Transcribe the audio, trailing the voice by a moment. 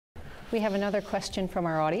We have another question from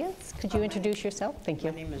our audience. Could you introduce yourself? Thank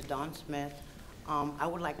you. My name is Dawn Smith. I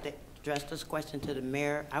would like to address this question to the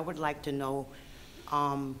mayor. I would like to know,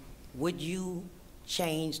 would you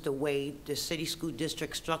change the way the city school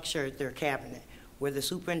district structured their cabinet, where the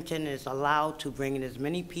superintendent is allowed to bring in as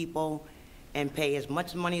many people and pay as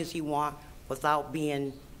much money as he wants without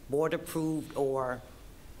being board approved or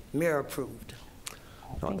mayor approved?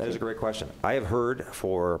 No, that is a great question. I have heard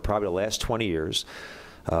for probably the last 20 years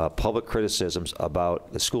public criticisms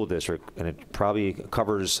about the school district, and it probably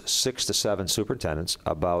covers 6 to 7 superintendents,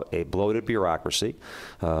 about a bloated bureaucracy,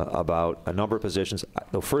 about a number of positions.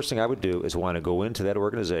 The first thing I would do is want to go into that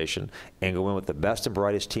organization and go in with the best and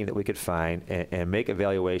brightest team that we could find and make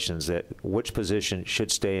evaluations that which position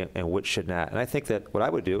should stay and which should not. And I think that what I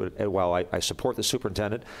would do, while I support the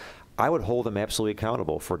superintendent, I would hold him absolutely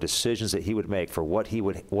accountable for decisions that he would make, for what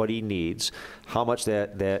he needs, how much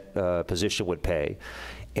that position would pay.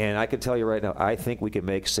 And I can tell you right now, I think we can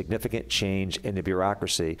make significant change in the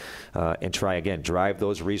bureaucracy and try, again, drive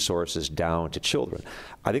those resources down to children.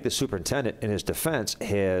 I think the superintendent, in his defense,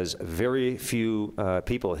 has very few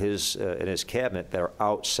people in his cabinet that are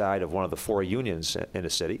outside of one of the 4 unions in the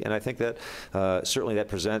city. And I think that certainly that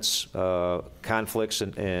presents conflicts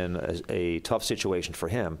and a tough situation for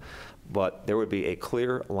him. But there would be a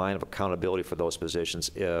clear line of accountability for those positions,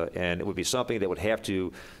 and it would be something that would have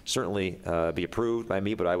to certainly be approved by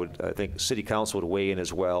me, but I think City Council would weigh in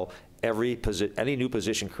as well. Any new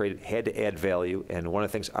position created had to add value, and one of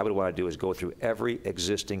the things I would want to do is go through every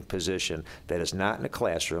existing position that is not in a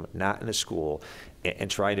classroom, not in a school,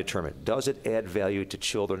 and try and determine, does it add value to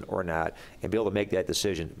children or not, and be able to make that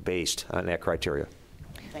decision based on that criteria.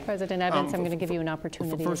 President Evans, I'm going to give you an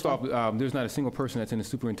opportunity. First off, there's not a single person that's in the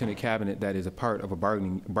superintendent cabinet that is a part of a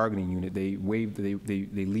bargaining unit. They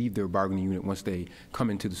leave their bargaining unit once they come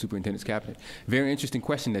into the superintendent's cabinet. Very interesting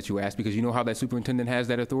question that you asked, because you know how that superintendent has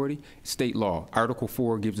that authority? State law. Article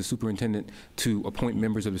 4 gives the superintendent to appoint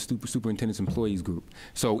members of the superintendent's employees group.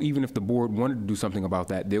 So even if the board wanted to do something about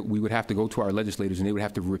that, we would have to go to our legislators and they would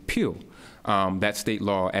have to repeal that state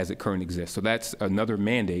law as it currently exists. So that's another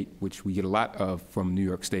mandate, which we get a lot of from New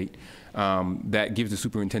York State, that gives the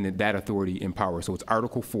superintendent that authority and power. So it's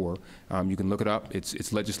Article 4. You can look it up.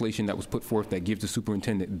 It's legislation that was put forth that gives the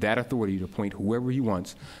superintendent that authority to appoint whoever he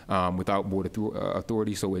wants without board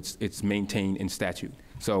authority. So it's maintained in statute.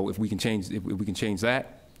 So if we can change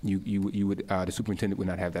that, the superintendent would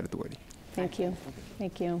not have that authority. Thank you.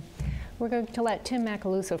 Thank you. We're going to let Tim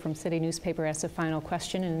Macaluso from City Newspaper ask the final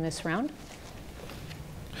question in this round.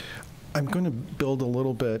 I'm going to build a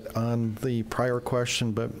little bit on the prior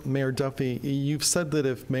question, but Mayor Duffy, you've said that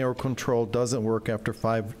if mayoral control doesn't work after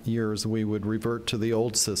 5 years, we would revert to the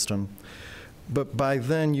old system. But by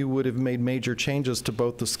then, you would have made major changes to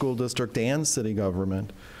both the school district and city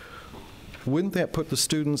government. Wouldn't that put the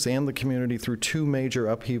students and the community through 2 major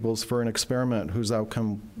upheavals for an experiment whose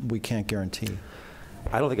outcome we can't guarantee?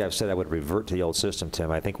 I don't think I've said I would revert to the old system, Tim.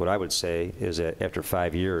 I think what I would say is that after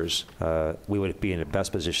 5 years, we would be in the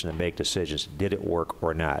best position to make decisions. Did it work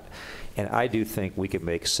or not? And I do think we could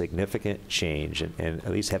make significant change and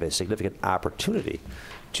at least have a significant opportunity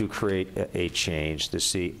to create a change to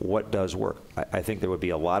see what does work. I think there would be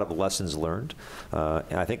a lot of lessons learned.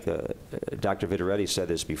 And I think Dr. Viteritti said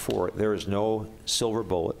this before. There is no silver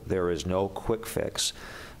bullet. There is no quick fix.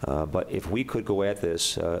 But if we could go at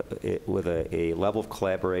this with a level of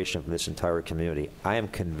collaboration from this entire community, I am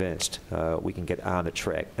convinced we can get on the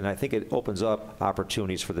track. And I think it opens up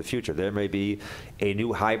opportunities for the future. There may be a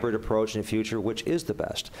new hybrid approach in the future, which is the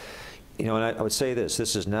best. You know, and I would say this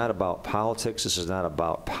is not about politics, this is not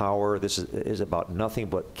about power, this is about nothing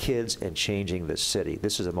but kids and changing the city.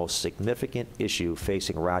 This is the most significant issue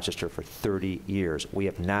facing Rochester for 30 years. We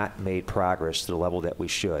have not made progress to the level that we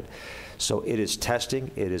should. So it is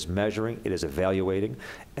testing, it is measuring, it is evaluating,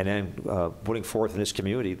 and then putting forth in this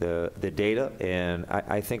community the data, and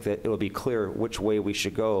I think that it will be clear which way we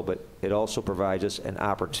should go, but it also provides us an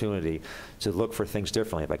opportunity to look for things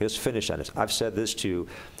differently. If I could just finish on this, I've said this to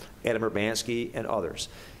Adam Urbanski and others.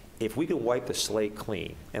 If we can wipe the slate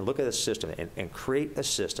clean and look at a system and create a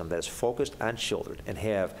system that is focused on children and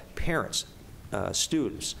have parents,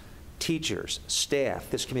 students, teachers, staff,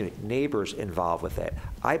 this community, neighbors involved with that,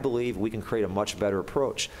 I believe we can create a much better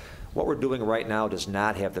approach. What we're doing right now does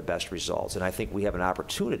not have the best results, and I think we have an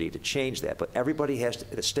opportunity to change that, but everybody has to,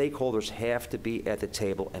 the stakeholders have to be at the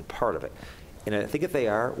table and part of it. And I think if they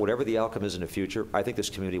are, whatever the outcome is in the future, I think this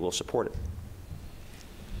community will support it.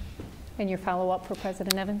 And your follow-up for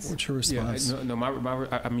President Evans? What's your response?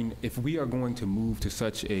 Yeah, I mean, if we are going to move to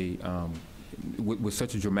such a with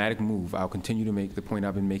such a dramatic move, I'll continue to make the point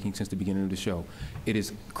I've been making since the beginning of the show. It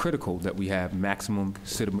is critical that we have maximum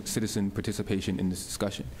citizen participation in this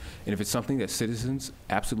discussion. And if it's something that citizens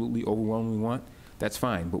absolutely overwhelmingly want, that's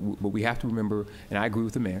fine. But we have to remember, and I agree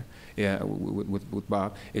with the mayor, with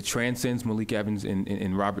Bob, it transcends Malik Evans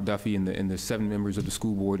and Robert Duffy and the 7 members of the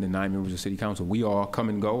school board and the 9 members of city council. We all come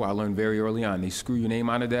and go. I learned very early on. They screw your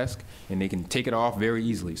name on a desk and they can take it off very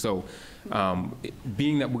easily. So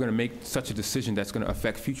being that we're going to make such a decision that's going to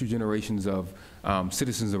affect future generations of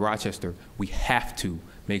citizens of Rochester, we have to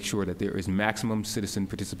make sure that there is maximum citizen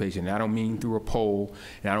participation. And I don't mean through a poll,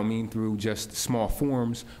 and I don't mean through just small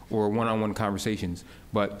forums or one-on-one conversations,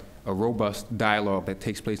 but a robust dialogue that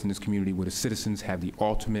takes place in this community where the citizens have the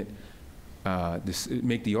ultimate,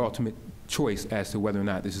 make the ultimate choice as to whether or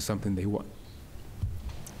not this is something they want.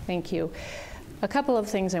 Thank you. A couple of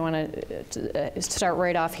things I want to start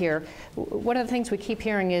right off here. One of the things we keep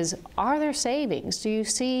hearing is, are there savings? Do you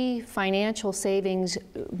see financial savings,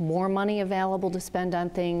 more money available to spend on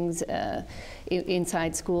things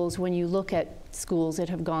inside schools when you look at schools that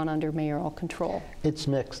have gone under mayoral control? It's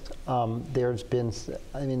mixed. There's been,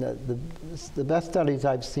 I mean, the best studies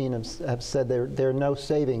I've seen have said there are no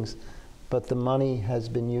savings, but the money has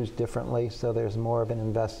been used differently, so there's more of an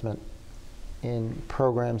investment in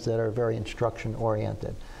programs that are very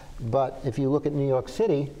instruction-oriented. But if you look at New York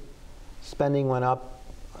City, spending went up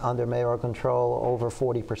under mayoral control over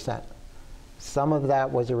 40%. Some of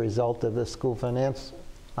that was a result of the school finance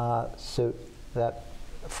suit that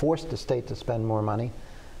forced the state to spend more money,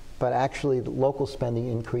 but actually the local spending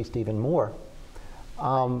increased even more.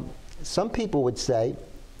 Some people would say,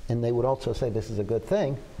 and they would also say this is a good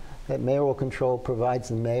thing, that mayoral control provides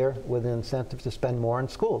the mayor with an incentive to spend more in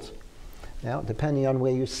schools. Now, depending on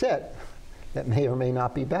where you sit, that may or may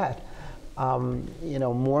not be bad. You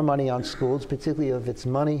know, more money on schools, particularly if it's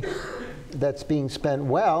money that's being spent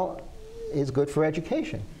well, is good for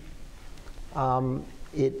education. You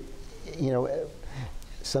know,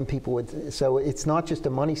 some people would, so it's not just a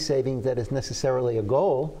money saving that is necessarily a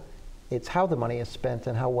goal, it's how the money is spent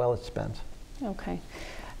and how well it's spent. Okay.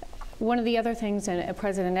 One of the other things, and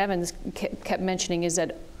President Evans kept mentioning, is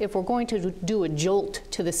that if we're going to do a jolt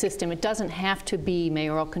to the system, it doesn't have to be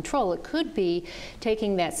mayoral control. It could be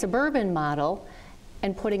taking that suburban model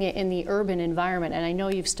and putting it in the urban environment. And I know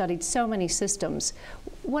you've studied so many systems.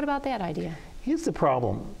 What about that idea? Here's the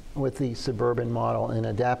problem with the suburban model and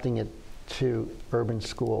adapting it to urban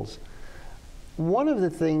schools. One of the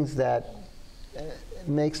things that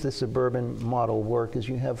makes the suburban model work is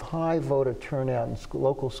you have high voter turnout in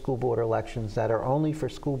local school board elections that are only for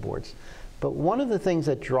school boards. But one of the things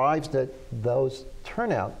that drives those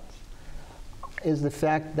turnouts is the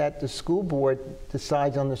fact that the school board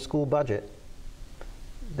decides on the school budget.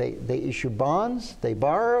 They issue bonds, they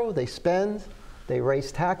borrow, they spend, they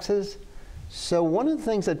raise taxes. So one of the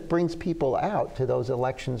things that brings people out to those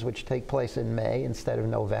elections, which take place in May instead of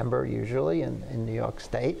November usually in New York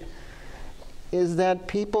State, is that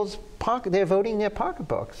they're voting their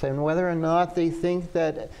pocketbooks and whether or not they think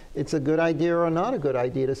that it's a good idea or not a good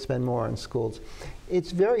idea to spend more on schools.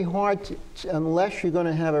 It's very hard to, unless you're going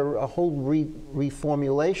to have a whole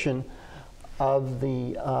reformulation of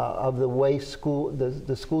the way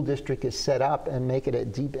the school district is set up and make it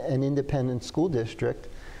an independent school district,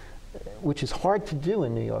 which is hard to do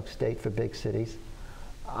in New York State for big cities.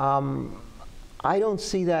 I don't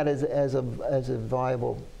see that as a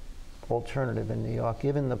viable alternative in New York,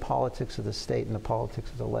 given the politics of the state and the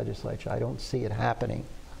politics of the legislature. I don't see it happening.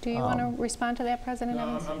 Do you want to respond to that, President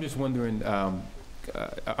Evans? I'm just wondering.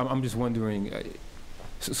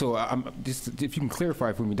 So if you can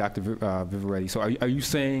clarify for me, Dr. Viteritti. So are you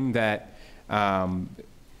saying that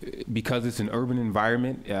because it's an urban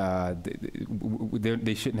environment,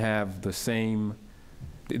 they shouldn't have the same?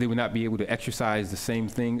 They would not be able to exercise the same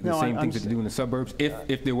things that they do in the suburbs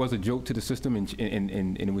if there was a jolt to the system and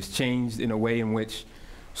it was changed in a way in which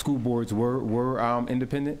school boards were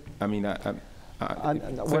independent? I mean,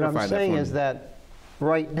 what I'm saying is that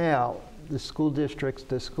right now the school districts,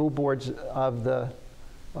 the school boards of the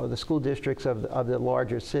school districts of the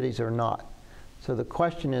larger cities are not. So the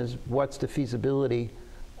question is, what's the feasibility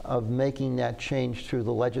of making that change through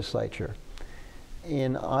the legislature?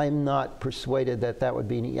 And I'm not persuaded that would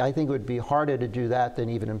be, I think it would be harder to do that than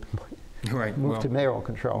even move to mayoral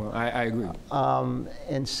control. Well, I agree.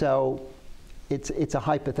 And so it's a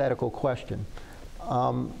hypothetical question.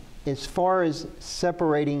 As far as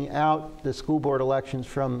separating out the school board elections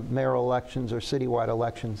from mayoral elections or citywide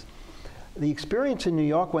elections, the experience in New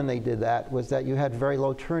York when they did that was that you had very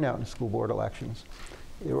low turnout in school board elections.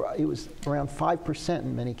 It was around 5%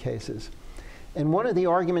 in many cases. And one of the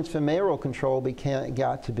arguments for mayoral control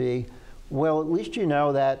got to be, well, at least you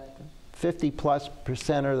know that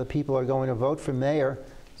 50+% of the people are going to vote for mayor.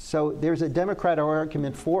 So there's a Democratic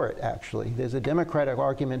argument for it, actually. There's a Democratic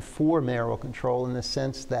argument for mayoral control in the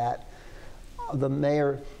sense that the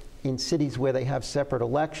mayor in cities where they have separate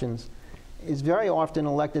elections is very often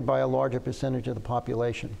elected by a larger percentage of the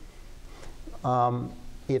population,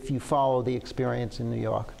 if you follow the experience in New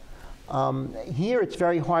York. Here it's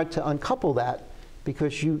very hard to uncouple that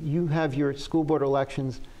because you have your school board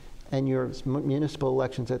elections and your municipal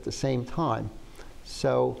elections at the same time.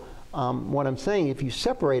 So what I'm saying, if you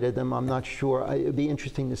separated them, I'm not sure. It would be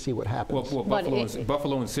interesting to see what happens. Well,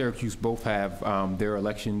 Buffalo and Syracuse both have their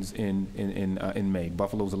elections in May.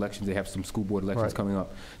 Buffalo's elections, they have some school board elections coming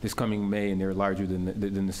up this coming May, and they're larger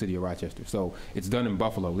than the city of Rochester. So it's done in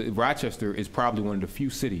Buffalo. Rochester is probably one of the few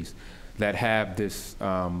cities that have this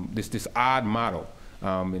this odd model.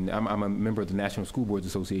 And I'm a member of the National School Boards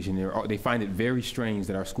Association. They find it very strange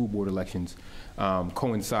that our school board elections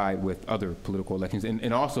coincide with other political elections,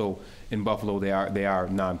 and also in Buffalo they are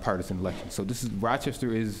nonpartisan elections. So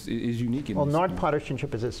Rochester is unique in well, this.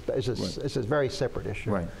 nonpartisanship is a very separate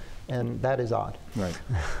issue, right? And that is odd. Right.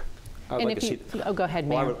 Go ahead,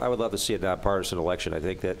 Mayor. Well, I would love to see a nonpartisan election. I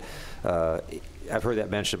think that I've heard that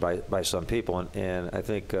mentioned by some people, and I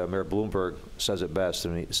think Mayor Bloomberg says it best,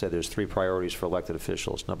 and he said there's 3 priorities for elected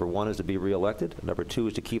officials. Number 1 is to be reelected. Number 2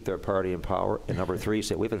 is to keep their party in power. And number 3 is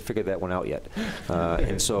that we haven't figured that one out yet.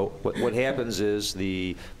 And so what happens is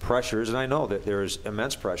the pressures, and I know that there's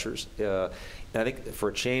immense pressures, and I think for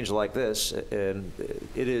a change like this, and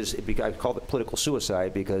I call it political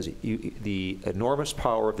suicide because the enormous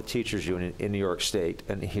power of the teachers union in New York State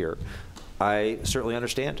and here, I certainly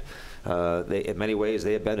understand. In many ways,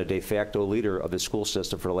 they have been a de facto leader of the school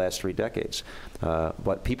system for the last 3 decades.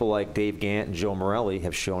 But people like Dave Gant and Joe Morelli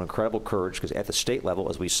have shown incredible courage because at the state level,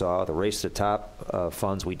 as we saw, the race to the top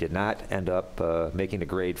funds we did not end up making the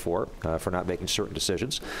grade for not making certain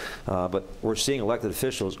decisions. But we're seeing elected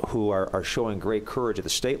officials who are showing great courage at the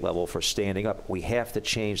state level for standing up. We have to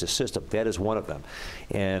change the system. That is one of them.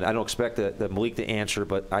 And I don't expect the Malik to answer,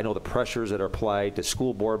 but I know the pressures that are applied to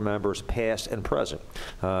school board members, past and present.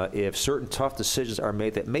 If certain tough decisions are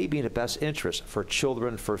made that may be in the best interest for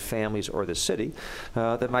children, for families, or the city,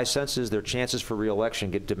 then my sense is their chances for re-election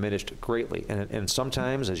get diminished greatly. And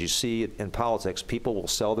sometimes, as you see in politics, people will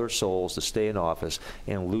sell their souls to stay in office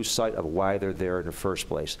and lose sight of why they're there in the first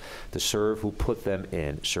place, to serve who put them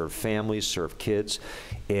in, serve families, serve kids.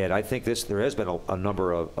 And I think there has been a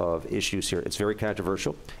number of issues here. It's very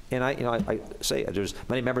controversial. And I say there's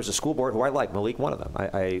many members of the school board who I like, Malik one of them.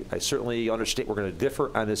 I certainly understand we're going to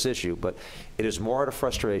differ on this issue, but it is more out of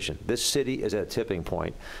frustration. This city is at a tipping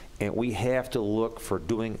point, and we have to look for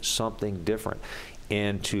doing something different.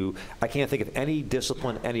 And I can't think of any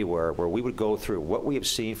discipline anywhere where we would go through what we have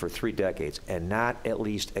seen for 3 decades and not at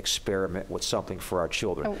least experiment with something for our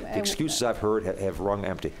children. The excuses I've heard have rung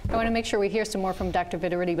empty. I want to make sure we hear some more from Dr.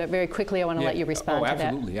 Viteritti, but very quickly I want to let you respond to that.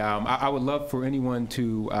 Absolutely. I would love for anyone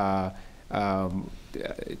to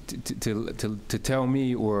tell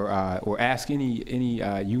me or ask any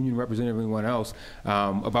union representative or anyone else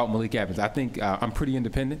about Malik Evans. I think I'm pretty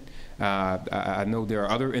independent. I know there are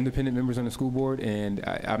other independent members on the school board, and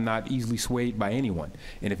I'm not easily swayed by anyone.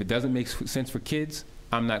 And if it doesn't make sense for kids,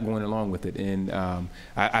 I'm not going along with it. And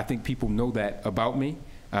I think people know that about me.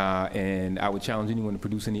 And I would challenge anyone to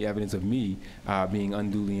produce any evidence of me being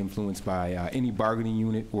unduly influenced by any bargaining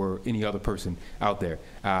unit or any other person out there.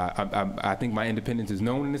 I think my independence is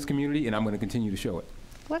known in this community, and I'm going to continue to show it.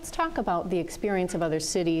 Let's talk about the experience of other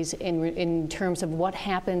cities in terms of what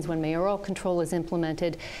happens when mayoral control is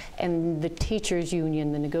implemented and the teachers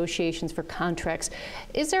union, the negotiations for contracts.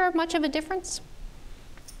 Is there much of a difference?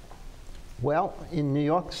 Well, in New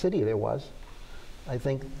York City there was. I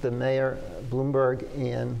think the mayor, Bloomberg,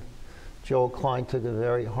 and Joel Klein took a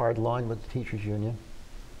very hard line with the teachers union.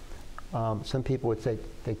 Some people would say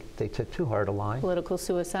they took too hard a line. Political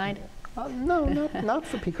suicide? No, not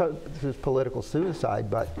because it was political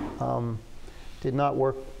suicide, but did not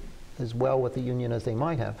work as well with the union as they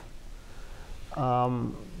might have.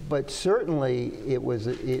 But certainly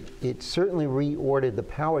it certainly reordered the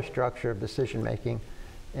power structure of decision making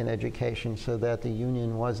in education so that the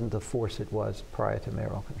union wasn't the force it was prior to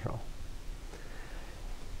mayoral control.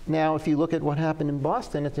 Now, if you look at what happened in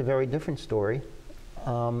Boston, it's a very different story.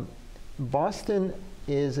 Boston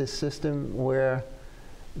is a system where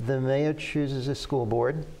the mayor chooses a school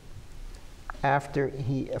board after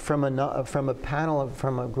from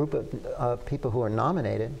a group of people who are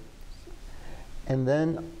nominated, and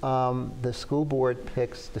then the school board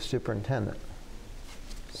picks the superintendent.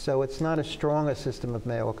 So it's not as strong a system of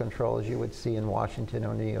mayoral control as you would see in Washington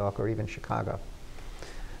or New York or even Chicago.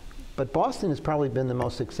 But Boston has probably been the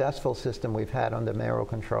most successful system we've had under mayoral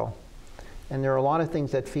control. And there are a lot of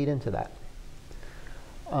things that feed into that.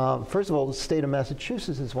 First of all, the state of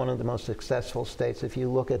Massachusetts is one of the most successful states. If you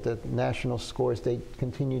look at the national scores, they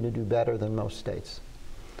continue to do better than most states.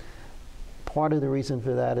 Part of the reason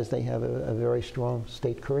for that is they have a very strong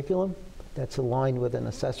state curriculum that's aligned with an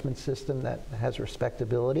assessment system that has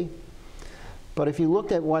respectability. But if you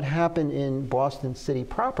looked at what happened in Boston City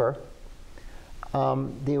proper,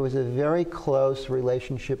 there was a very close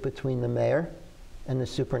relationship between the mayor and the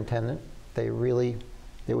superintendent. There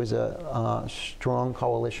was a strong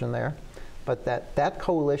coalition there. But that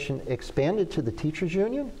coalition expanded to the teachers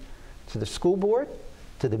union, to the school board,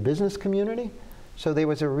 to the business community. So there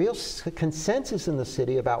was a real consensus in the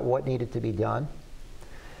city about what needed to be done.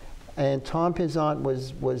 And Tom Pizant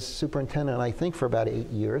was superintendent, I think, for about 8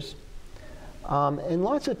 years. And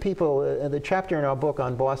lots of people, the chapter in our book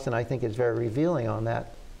on Boston, I think, is very revealing on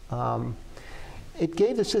that. It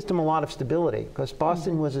gave the system a lot of stability, because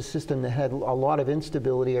Boston was a system that had a lot of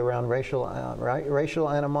instability around racial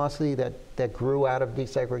animosity that grew out of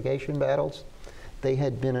desegregation battles. They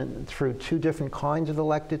had been through 2 different kinds of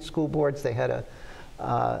elected school boards. They had a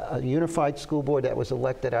unified school board that was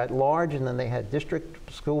elected at large, and then they had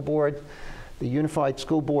district school board. The unified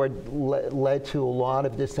school board led to a lot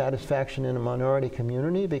of dissatisfaction in the minority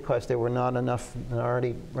community because there were not enough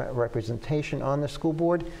minority representation on the school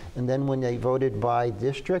board. And then when they voted by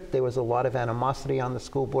district, there was a lot of animosity on the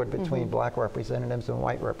school board between black representatives and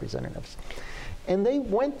white representatives. And they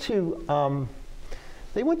went to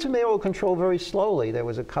mayoral control very slowly. There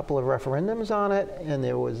was a couple of referendums on it, and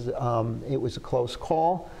it was a close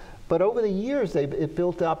call. But over the years, it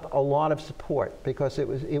built up a lot of support because it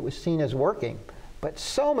was seen as working. But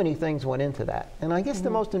so many things went into that. And I guess the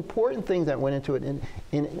most important thing that went into it,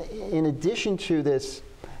 in addition to this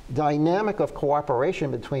dynamic of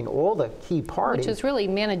cooperation between all the key parties. Which is really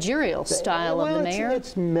managerial style of the mayor.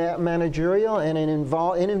 It's managerial, and it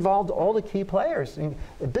involved all the key players. And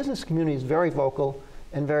the business community is very vocal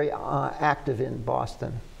and very active in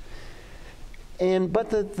Boston. But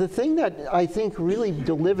the thing that I think really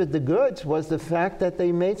delivered the goods was the fact that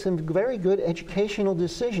they made some very good educational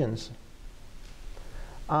decisions.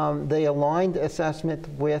 They aligned assessment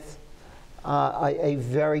with a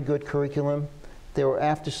very good curriculum. There were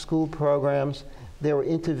after-school programs. There were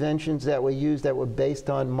interventions that were used that were based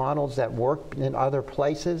on models that worked in other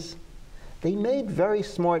places. They made very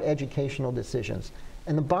smart educational decisions.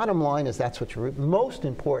 And the bottom line is that's what's most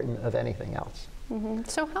important of anything else.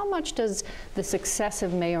 So how much does the success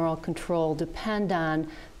of mayoral control depend on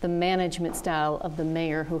the management style of the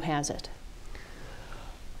mayor who has it?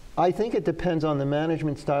 I think it depends on the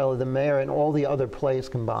management style of the mayor and all the other players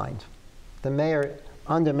combined. The mayor,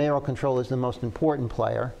 under mayoral control, is the most important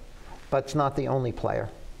player, but it's not the only player.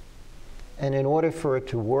 And in order for it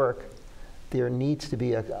to work, there needs to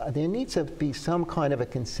be some kind of a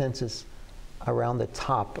consensus around the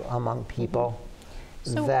top among people.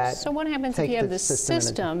 So what happens if you have this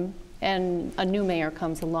system and a new mayor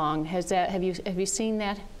comes along? Have you seen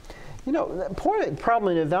that? You know, part of the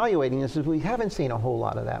problem in evaluating this is we haven't seen a whole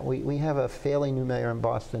lot of that. We have a fairly new mayor in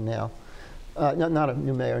Boston now. Not a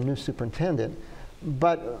new mayor, a new superintendent.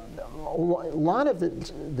 But a lot of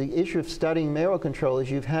the issue of studying mayoral control is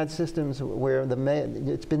you've had systems where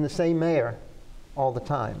it's been the same mayor all the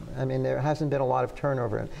time. I mean, there hasn't been a lot of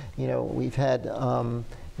turnover. You know, we've had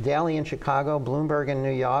Daley in Chicago, Bloomberg in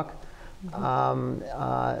New York,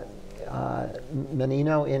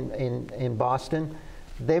 Menino in Boston.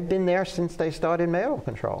 They've been there since they started mayoral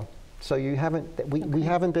control. So we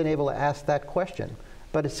haven't been able to ask that question,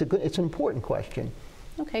 but it's an important question.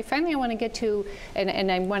 Okay, finally I want to get to,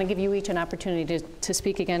 and I want to give you each an opportunity to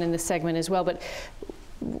speak again in this segment as well, but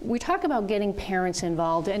we talk about getting parents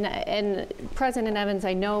involved, and President Evans,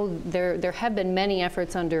 I know there have been many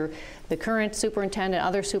efforts under the current superintendent,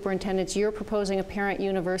 other superintendents. You're proposing a parent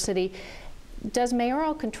university. Does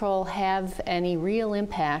mayoral control have any real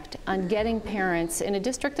impact on getting parents in a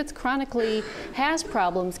district that's chronically has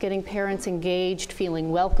problems getting parents engaged,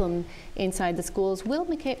 feeling welcome inside the schools? Will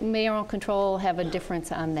mayoral control have a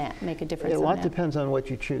difference on that, make a difference on that? A lot depends on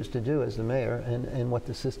what you choose to do as the mayor and what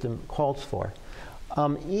the system calls for.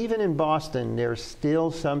 Even in Boston, there's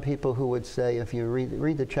still some people who would say, if you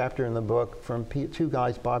read the chapter in the book from 2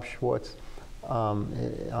 guys, Bob Schwartz,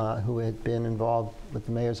 who had been involved with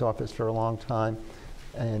the mayor's office for a long time,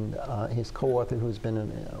 and his co-author who's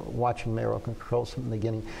been watching mayoral control from the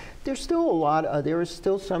beginning. There's still there is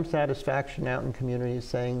still some satisfaction out in communities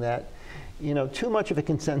saying that, you know, too much of a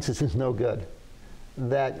consensus is no good.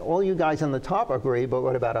 that all you guys on the top agree, but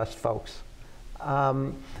what about us folks?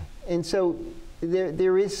 And so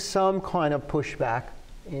there is some kind of pushback,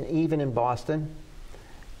 even in Boston.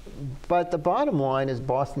 But the bottom line is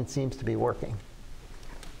Boston seems to be working.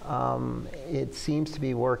 It seems to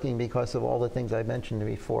be working because of all the things I mentioned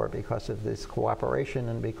before, because of this cooperation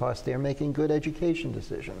and because they're making good education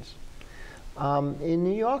decisions. In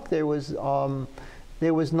New York, there was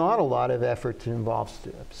not a lot of effort to involve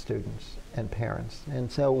students and parents.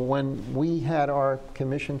 And so when we had our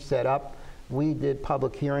commission set up, we did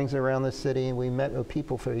public hearings around the city, and we met with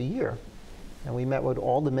people for a year. And we met with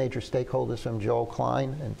all the major stakeholders, from Joel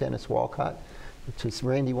Klein and Dennis Walcott to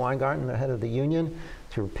Randy Weingarten, the head of the union,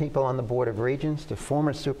 to people on the Board of Regents, to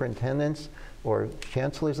former superintendents, or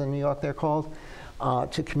chancellors in New York they're called,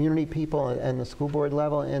 to community people and the school board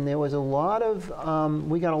level. And there was a lot of,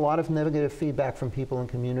 we got a lot of negative feedback from people in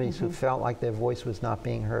communities who felt like their voice was not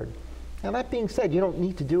being heard. Now, that being said, you don't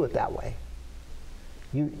need to do it that way.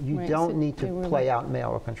 You Right, don't so need to they play out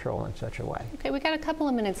mayoral control in such a way. Okay, we got a couple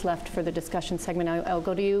of minutes left for the discussion segment. I'll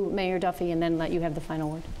go to you, Mayor Duffy, and then let you have the final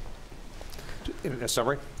word. In a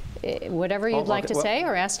summary? Whatever you'd like okay, to say,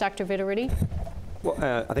 or ask Dr. Viteritti. Well,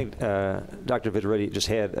 I think Dr. Viteritti just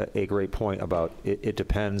had a great point about it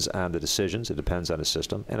depends on the decisions, it depends on the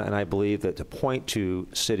system, and I believe that to point to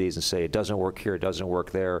cities and say it doesn't work here, it doesn't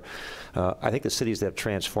work there, I think the cities that have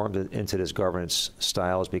transformed it into this governance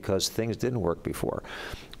style is because things didn't work before.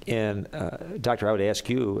 And Doctor, I would ask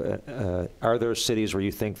you, are there cities where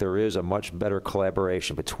you think there is a much better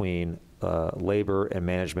collaboration between labor and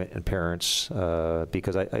management and parents?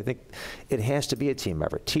 Because I think it has to be a team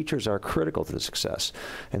effort. Teachers are critical to the success,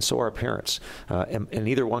 and so are parents. And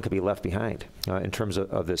neither one can be left behind in terms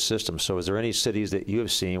of this system. So is there any cities that you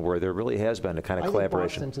have seen where there really has been a kind of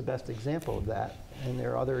collaboration? I think Boston's the best example of that, and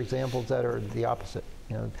there are other examples that are the opposite.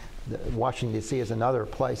 You know, Washington, D.C. is another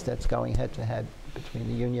place that's going head-to-head between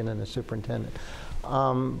the union and the superintendent.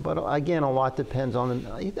 But again, a lot depends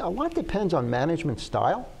on management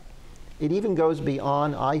style. It even goes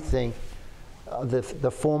beyond, I think,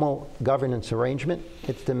 the formal governance arrangement.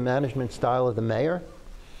 It's the management style of the mayor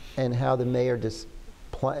and how the mayor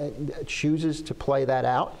chooses to play that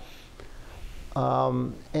out.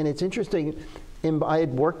 And it's interesting. I had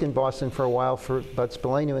worked in Boston for a while for Bud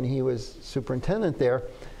Spillane, and he was superintendent there.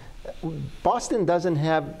 Boston doesn't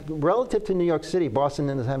have, relative to New York City, Boston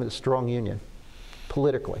doesn't have a strong union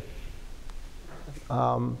politically.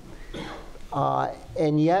 And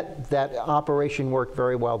yet that operation worked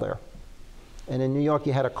very well there. And in New York,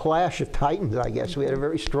 you had a clash of titans, I guess. We had a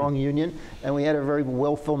very strong union, and we had a very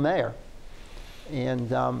willful mayor. And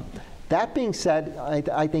that being said,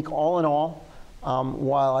 I think all in all,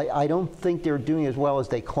 while I don't think they're doing as well as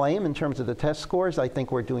they claim in terms of the test scores, I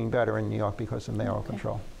think we're doing better in New York because of mayoral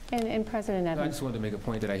control. And President Evans. I just wanted to make a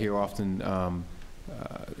point that I hear often.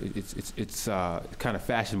 It's kind of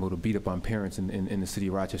fashionable to beat up on parents in the city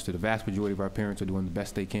of Rochester. The vast majority of our parents are doing the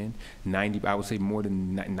best they can. I would say more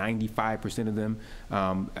than 95% of them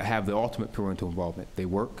have the ultimate parental involvement. They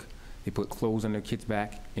work, they put clothes on their kids'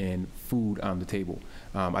 back, and food on the table.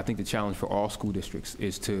 I think the challenge for all school districts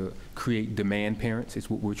is to create demand parents. It's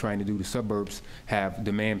what we're trying to do. The suburbs have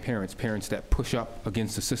demand parents, parents that push up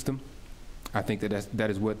against the system. I think that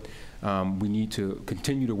is what we need to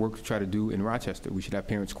continue to work to try to do in Rochester. We should have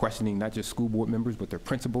parents questioning not just school board members, but their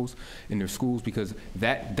principals in their schools, because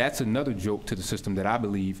that's another joke to the system that I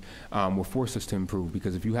believe will force us to improve.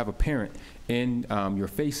 Because if you have a parent in your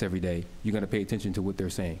face every day, you're going to pay attention to what they're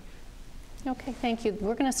saying. Okay, thank you.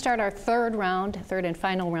 We're going to start our third and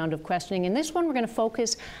final round of questioning. In this one, we're going to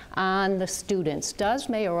focus on the students. Does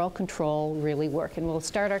mayoral control really work? And we'll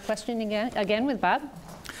start our questioning again with Bob.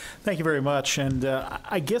 Thank you very much. And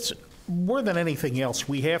I guess more than anything else,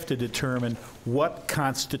 we have to determine what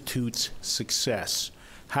constitutes success.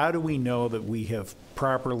 How do we know that we have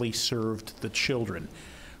properly served the children?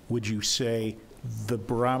 Would you say the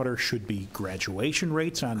barometer should be graduation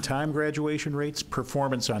rates, on-time graduation rates,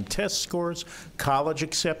 performance on test scores, college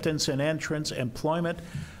acceptance and entrance, employment?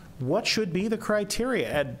 What should be the criteria,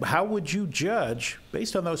 and how would you judge,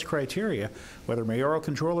 based on those criteria, whether mayoral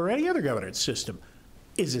control or any other governance system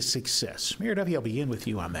is a success? Mayor Duffy, I'll begin with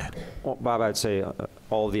you on that. Well, Bob, I'd say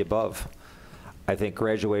all of the above. I think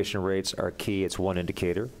graduation rates are key. It's one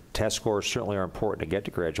indicator. Test scores certainly are important to get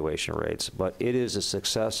to graduation rates, but it is the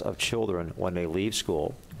success of children when they leave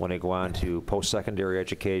school, when they go on to post-secondary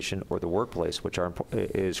education or the workplace, which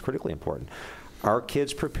is critically important. Are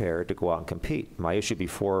kids prepared to go out and compete? My issue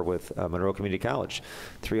before with Monroe Community College,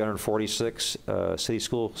 346 city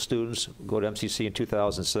school students go to MCC in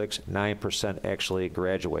 2006, 9% actually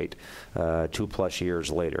graduate 2+ years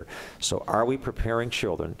later. So are we preparing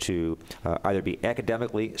children to either be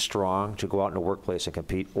academically strong to go out in the workplace and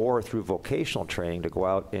compete, or through vocational training to go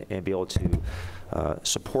out and be able to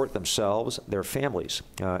support themselves, their families?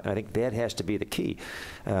 And I think that has to be the key.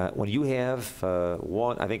 When you have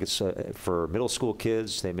I think it's for middle school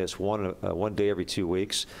kids, they miss one day every 2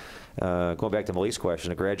 weeks. Going back to Malik's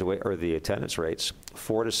question, the attendance rates,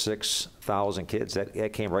 4,000 to 6,000 kids.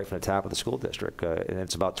 That came right from the top of the school district, and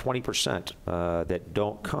it's about 20% that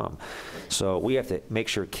don't come. So we have to make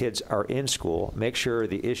sure kids are in school, make sure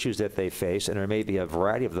the issues that they face, and there may be a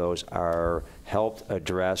variety of those, are helped,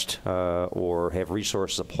 addressed, or have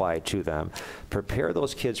resources applied to them. Prepare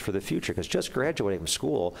those kids for the future, because just graduating from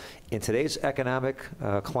school in today's economic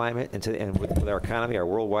climate and with our economy, our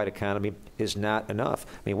worldwide economy, is not enough.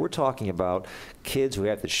 I mean, we're talking about kids who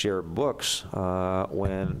have to share books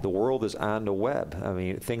when the world is on the web. I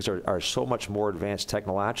mean, things are so much more advanced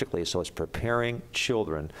technologically, so it's preparing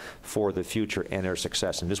children for the future and their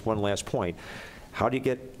success. And just one last point. How do you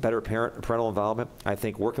get better parental involvement? I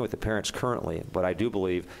think working with the parents currently, but I do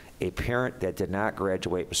believe a parent that did not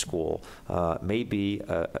graduate from school may be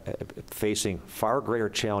facing far greater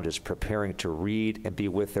challenges preparing to read and be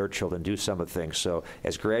with their children, do some of the things. So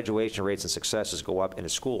as graduation rates and successes go up in the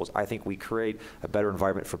schools, I think we create a better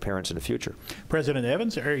environment for parents in the future. President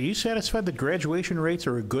Evans, are you satisfied that graduation rates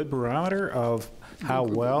are a good barometer of how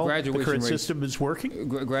well the current system is working?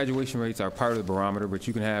 Graduation rates are part of the barometer, but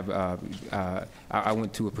you can have, I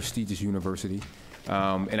went to a prestigious university,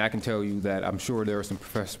 and I can tell you that I'm sure there are some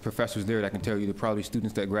professors there that can tell you that probably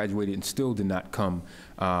students that graduated and still did not come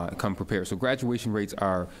prepared. So graduation rates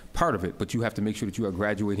are part of it, but you have to make sure that you are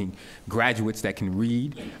graduating graduates that can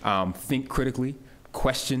read, think critically,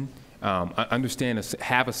 question, understand,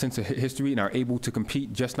 have a sense of history, and are able to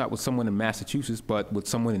compete just not with someone in Massachusetts, but with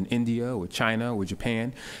someone in India or China or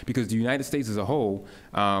Japan. Because the United States as a whole,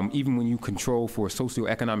 even when you control for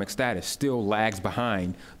socioeconomic status, still lags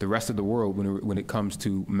behind the rest of the world when it comes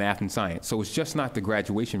to math and science. So it's just not the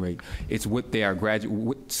graduation rate; it's what they are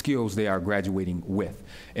what skills they are graduating with,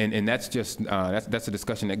 and that's just that's a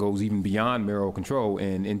discussion that goes even beyond mayoral control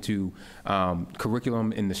and into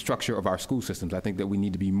curriculum and the structure of our school systems. I think that we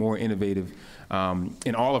need to be more innovative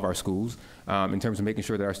in all of our schools in terms of making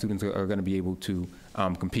sure that our students are going to be able to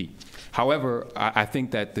compete. However, I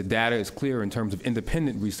think that the data is clear in terms of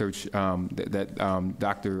independent research that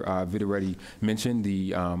Dr. Viteritti mentioned.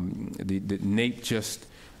 The NAEP just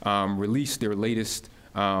released their latest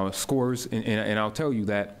scores, and I'll tell you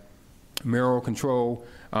that mayoral control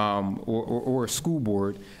or a school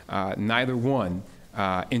board, neither one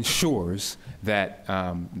ensures that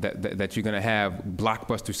that you're going to have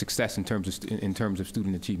blockbuster success in terms of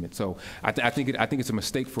student achievement. So I think it's a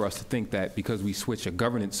mistake for us to think that because we switch a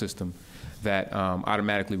governance system that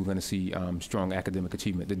automatically we're going to see strong academic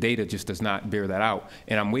achievement. The data just does not bear that out,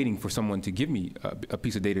 and I'm waiting for someone to give me a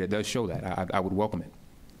piece of data that does show that. I would welcome it.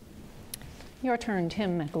 Your turn,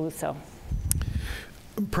 Tim Macaluso.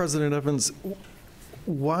 President Evans,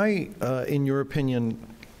 why, in your opinion,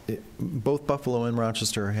 both Buffalo and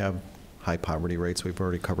Rochester have high poverty rates? We've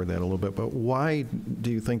already covered that a little bit, but why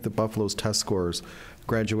do you think that Buffalo's test scores,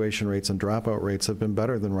 graduation rates, and dropout rates have been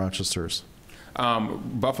better than Rochester's?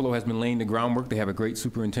 Buffalo has been laying the groundwork. They have a great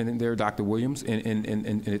superintendent there, Dr. Williams, and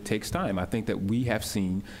it takes time. I think that we have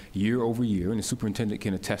seen year over year, and the superintendent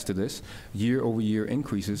can attest to this, year over year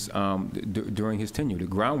increases during his tenure. The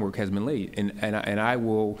groundwork has been laid, and I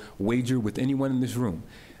will wager with anyone in this room.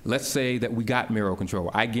 Let's say that we got mayoral control.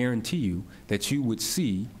 I guarantee you that you would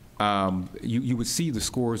see you would see the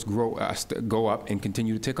scores go up and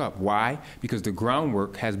continue to tick up. Why? Because the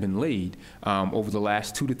groundwork has been laid over the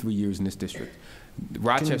last 2 to 3 years in this district.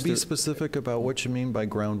 Rochester, can you be specific about what you mean by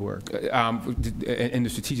groundwork? In the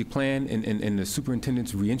strategic plan, in the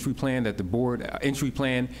superintendent's reentry plan, that the board entry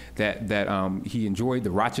plan that he enjoyed,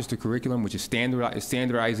 the Rochester curriculum, which is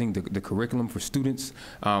standardizing the curriculum for students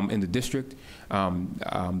in the district.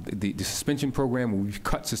 The suspension program, where we've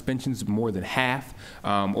cut suspensions more than half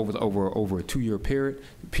over a 2-year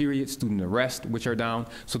period, student arrests, which are down.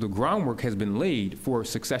 So the groundwork has been laid for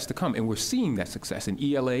success to come, and we're seeing that success in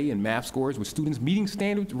ELA and math scores with students meeting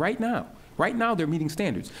standards right now. Right now, they're meeting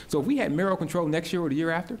standards. So if we had mayoral control next year or the year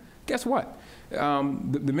after, guess what?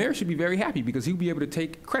 The mayor should be very happy because he'll be able to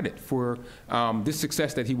take credit for this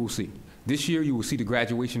success that he will see. This year, you will see the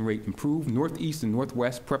graduation rate improve. Northeast and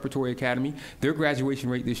Northwest Preparatory Academy, their graduation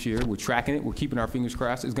rate this year, we're tracking it, we're keeping our fingers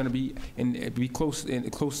crossed, is going to be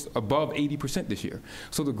close above 80% this year.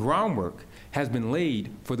 So the groundwork has been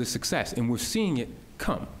laid for the success, and we're seeing it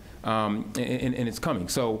come. And it's coming.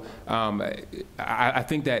 So I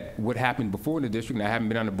think that what happened before in the district, and I haven't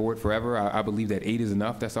been on the board forever, I believe that 8 is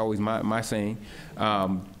enough. That's always my saying.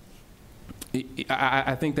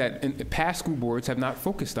 I think that past school boards have not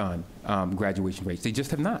focused on graduation rates. They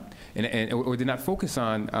just have not, or did not focus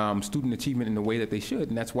on student achievement in the way that they should,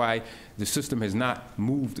 and that's why the system has not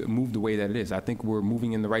moved the way that it is. I think we're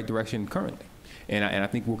moving in the right direction currently, and I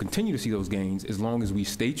think we'll continue to see those gains as long as we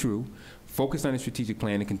stay true, focus on the strategic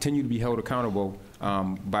plan, and continue to be held accountable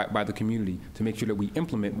by the community to make sure that we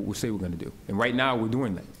implement what we say we're going to do. And right now, we're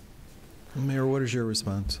doing that. Mayor, what is your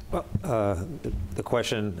response? Well, the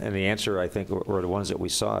question and the answer, I think, were the ones that we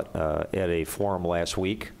saw at a forum last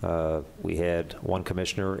week. We had one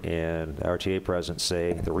commissioner and RTA president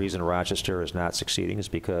say the reason Rochester is not succeeding is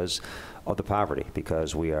because of the poverty,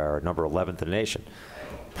 because we are number 11th in the nation.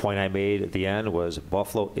 Point I made at the end was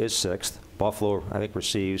Buffalo is 6th. Buffalo, I think,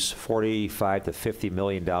 receives $45 to $50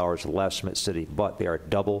 million less from its city, but they are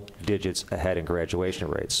double digits ahead in graduation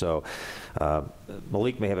rates. So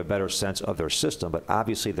Malik may have a better sense of their system, but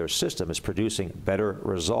obviously their system is producing better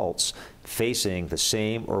results facing the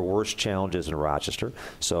same or worse challenges in Rochester,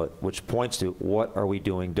 so which points to what are we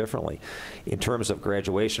doing differently. In terms of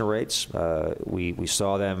graduation rates, we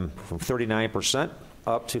saw them from 39%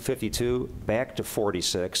 up to 52, back to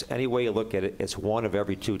 46. Any way you look at it, it's 1 of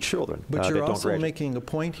every 2 children. But you're also making a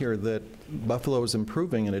point here that Buffalo is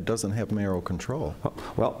improving and it doesn't have mayoral control.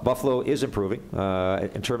 Well, Buffalo is improving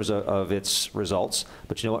in terms of its results,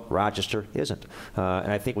 but you know what? Rochester isn't.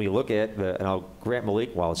 And I think when you look at, and I'll grant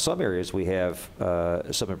Malik, while in some areas we have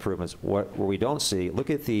some improvements, where we don't see, look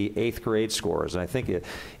at the 8th grade scores. And I think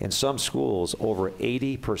in some schools, over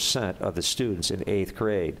 80% of the students in 8th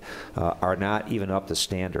grade are not even up to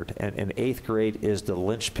standard. And 8th grade is the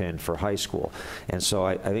linchpin for high school. And so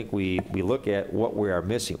I think we look at what we are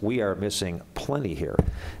missing. We are missing plenty here.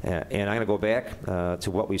 And I'm going to go back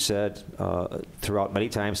to what we said throughout many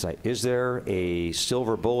times tonight. Is there a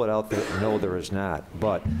silver bullet out there? No, there is not.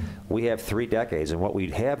 But we have 3 decades, and what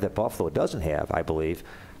we have that Buffalo doesn't have, I believe,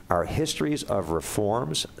 are histories of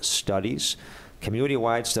reforms, studies,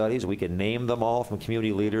 community-wide studies. We can name them all from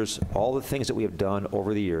community leaders, all the things that we have done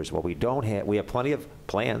over the years. What we don't have, we have plenty of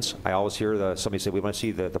plans. I always hear somebody say, we want to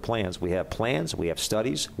see the plans. We have plans, we have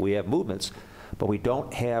studies, we have movements, but we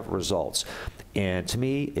don't have results. And to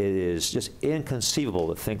me, it is just inconceivable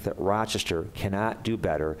to think that Rochester cannot do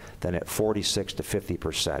better than at 46 to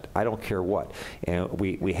 50%. I don't care what. And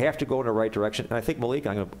we have to go in the right direction. And I think Malik,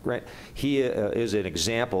 I'm going to grant, he is an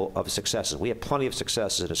example of successes. We have plenty of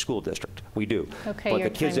successes in a school district. We do. Okay, but the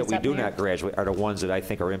kids that we do not graduate are the ones that I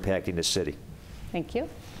think are impacting the city. Thank you.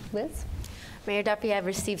 Liz? Mayor Duffy, I've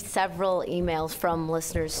received several emails from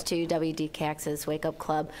listeners to WDKXs Wake Up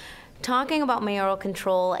Club talking about mayoral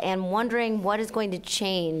control and wondering what is going to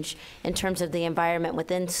change in terms of the environment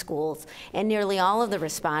within schools. And nearly all of the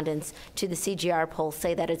respondents to the CGR poll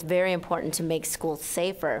say that it's very important to make schools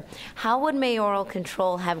safer. How would mayoral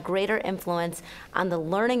control have greater influence on the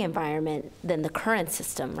learning environment than the current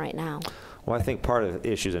system right now? Well, I think part of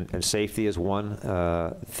the issues, and safety is one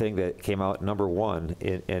thing that came out #1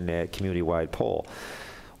 in that community-wide poll.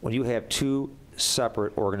 When you have 2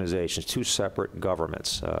 separate organizations, 2 separate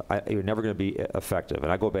governments, you're never going to be effective.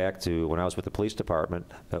 And I go back to when I was with the police department,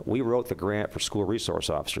 we wrote the grant for school resource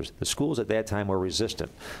officers. The schools at that time were resistant.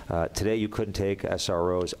 Today you couldn't take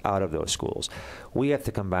SROs out of those schools. We have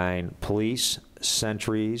to combine police,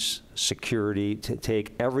 sentries, security, to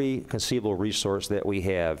take every conceivable resource that we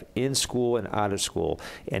have in school and out of school,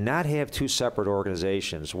 and not have 2 separate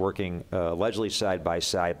organizations working allegedly side by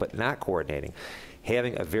side, but not coordinating.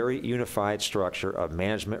 Having a very unified structure of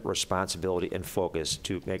management, responsibility, and focus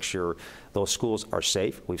to make sure those schools are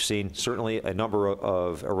safe. We've seen certainly a number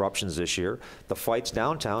of eruptions this year. The fights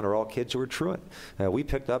downtown are all kids who are truant. We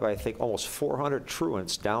picked up, I think, almost 400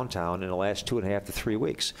 truants downtown in the last 2.5 to 3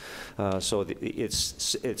 weeks. So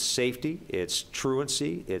it's safety, it's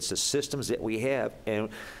truancy, it's the systems that we have. And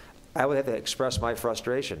I would have to express my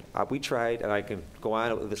frustration. We tried, and I can go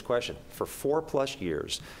on with this question, for 4+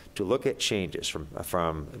 years to look at changes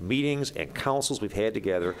from meetings and councils we've had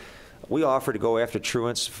together. We offered to go after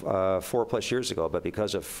truants 4+ years ago, but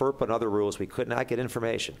because of FERP and other rules, we could not get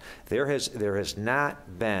information. There has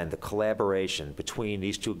not been the collaboration between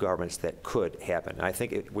these 2 governments that could happen. And I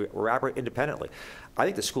think we operate independently. I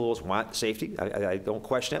think the schools want safety. I don't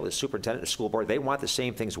question it with the superintendent, the school board. They want the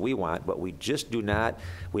same things we want, but we just do not,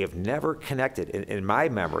 we have never connected, in my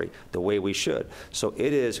memory, the way we should. So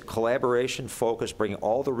it is collaboration, focus, bringing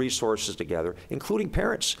all the resources together, including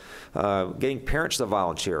parents, getting parents to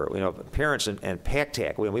volunteer, parents and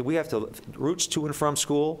PAC-TAC. We have to, routes to and from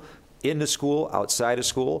school, into school, outside of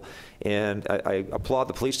school, and I applaud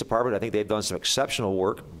the police department. I think they've done some exceptional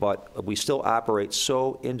work, but we still operate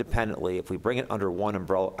so independently. If we bring it under one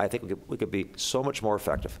umbrella, I think we could be so much more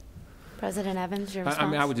effective. President Evans, your response?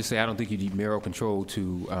 I mean, I would just say I don't think you need mayoral control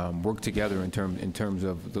to work together in terms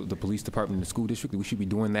of the police department and the school district. We should be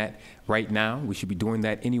doing that right now. We should be doing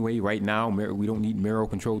that anyway right now. We don't need mayoral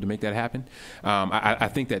control to make that happen. I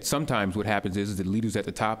think that sometimes what happens is the leaders at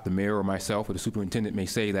the top, the mayor or myself or the superintendent, may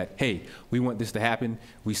say that, hey, we want this to happen.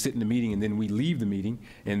 We sit in the meeting and then we leave the meeting,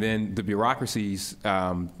 and then the bureaucracies,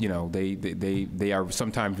 they are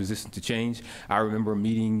sometimes resistant to change. I remember a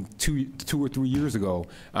meeting two or 3 years ago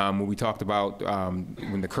when we talked about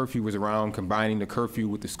when the curfew was around, combining the curfew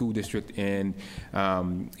with the school district and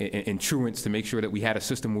truants to make sure that we had a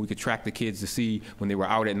system where we could track the kids to see when they were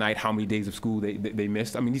out at night how many days of school they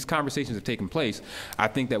missed. I mean, these conversations have taken place. I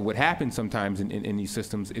think that what happens sometimes in these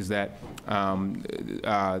systems is that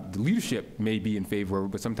the leadership may be in favor of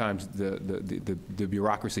it, but sometimes the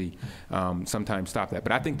bureaucracy sometimes stop that.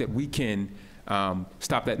 But I think that we can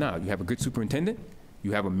stop that now. You have a good superintendent.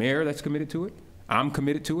 You have a mayor that's committed to it. I'm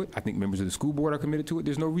committed to it. I think members of the school board are committed to it.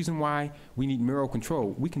 There's no reason why we need mayoral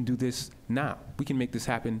control. We can do this now. We can make this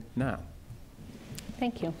happen now.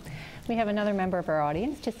 Thank you. We have another member of our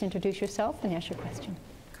audience. Just introduce yourself and ask your question.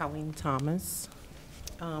 Colleen Thomas.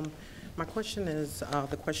 My question is,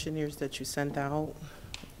 the questionnaires that you sent out,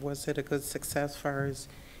 was it a good success as far as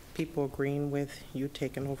people agreeing with you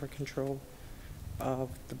taking over control of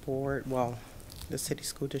the board, well, the city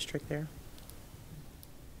school district there?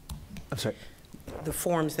 I'm sorry? The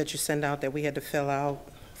forms that you send out that we had to fill out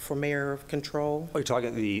for mayor of control? Oh, you're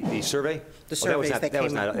talking the survey? The surveys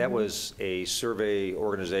that was a survey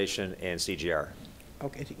organization and CGR.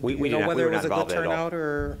 Okay. We know whether it was a good turnout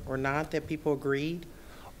turnout or not, that people agreed?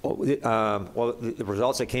 Well, the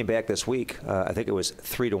results that came back this week, I think it was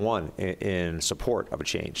 3-1 in support of a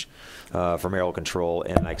change for mayoral control,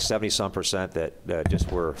 and like 70-some% that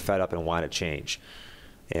just were fed up and wanted change.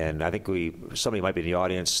 And I think somebody might be in the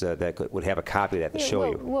audience that would have a copy of that to show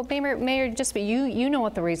you. Well, Mayor, just you know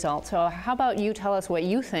what the results. So how about you tell us what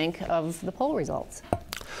you think of the poll results?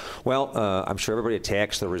 Well, I'm sure everybody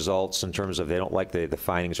attacks the results in terms of they don't like the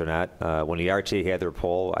findings or not. When the RTA had their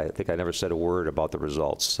poll, I think I never said a word about the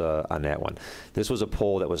results on that one. This was a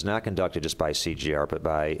poll that was not conducted just by CGR, but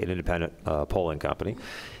by an independent polling company.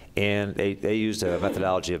 And they used a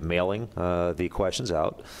methodology of mailing the questions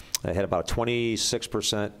out. It had about a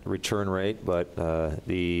 26% return rate, but I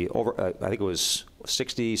think it was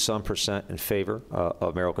 60-some% in favor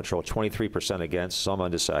of mayoral control, 23% against, some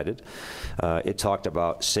undecided. It talked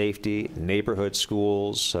about safety, neighborhood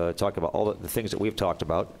schools, talked about all the things that we've talked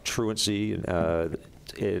about, truancy,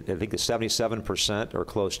 and I think the 77% or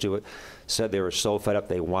close to it said they were so fed up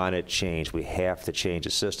they wanted change. We have to change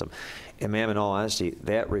the system. And ma'am, in all honesty,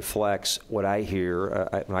 that reflects what I hear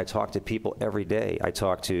when I talk to people every day. I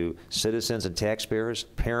talk to citizens and taxpayers,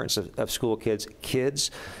 parents of school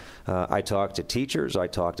kids, I talk to teachers, I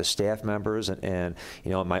talk to staff members, and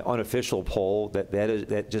you know, my unofficial poll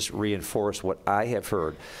that just reinforced what I have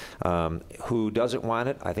heard. Who doesn't want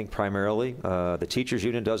it? I think primarily the teachers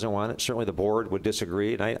union doesn't want it. Certainly the board would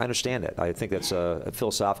disagree, and I understand that. I think that's a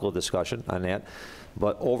philosophical discussion on that.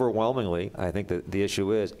 But overwhelmingly, I think that the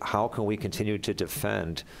issue is how can we continue to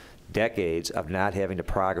defend decades of not having the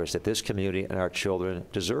progress that this community and our children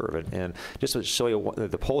deserve. And just to show you,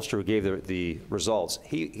 the pollster who gave the results,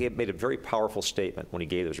 he had made a very powerful statement when he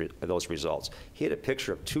gave those results. He had a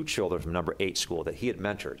picture of 2 children from number 8 school that he had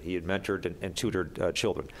mentored. He had mentored and tutored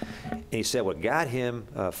children. And he said what got him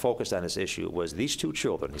focused on this issue was these 2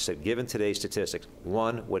 children, he said, given today's statistics,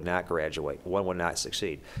 1 would not graduate, 1 would not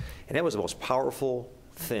succeed. And that was the most powerful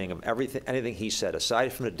thing of anything he said,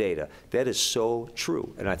 aside from the data. That is so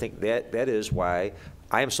true. And I think that is why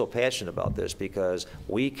I am so passionate about this, because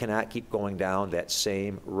we cannot keep going down that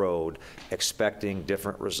same road expecting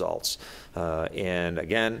different results. And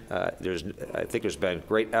again, I think there's been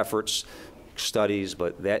great efforts studies,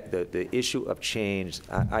 but the issue of change,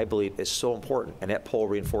 I believe, is so important, and that poll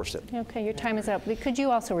reinforced it. Okay, your time is up. Could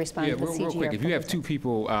you also respond to the CGR? Real quick, if you have two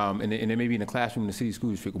people, and they may be in a classroom in the city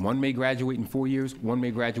school district, one may graduate in 4 years, one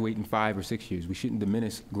may graduate in 5 or 6 years. We shouldn't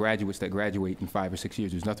diminish graduates that graduate in 5 or 6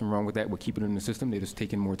 years. There's nothing wrong with that. We're keeping them in the system. They're just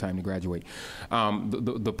taking more time to graduate.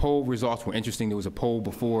 The poll results were interesting. There was a poll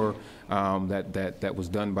before that was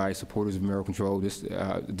done by supporters of mayoral control.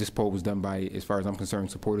 This poll was done by, as far as I'm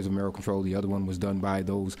concerned, supporters of mayoral control. The other one was done by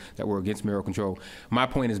those that were against mayoral control. My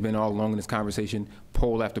point has been all along in this conversation,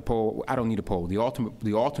 poll after poll, I don't need a poll. The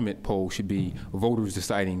ultimate poll should be voters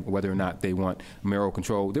deciding whether or not they want mayoral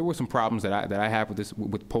control. There were some problems that I have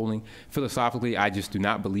with polling. Philosophically, I just do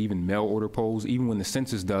not believe in mail order polls. Even when the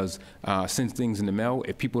census does send things in the mail,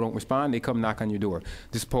 if people don't respond, they come knock on your door.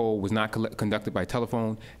 This poll was not conducted by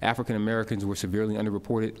telephone. African Americans were severely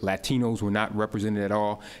underreported. Latinos were not represented at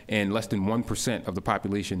all, and less than 1% of the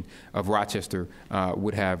population of Rochester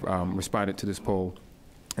would have responded to this poll.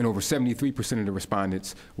 And over 73% of the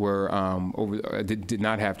respondents were did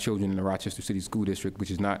not have children in the Rochester City School District, which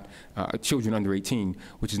is not children under 18,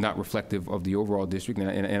 which is not reflective of the overall district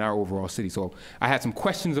and our overall city. So I had some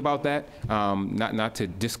questions about that, not to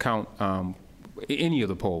discount any of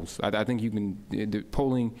the polls. I think the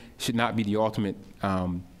polling should not be the ultimate,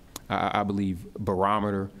 I believe,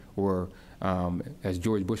 barometer or, as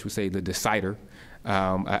George Bush would say, the decider.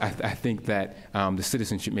 I think that the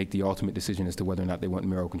citizens should make the ultimate decision as to whether or not they want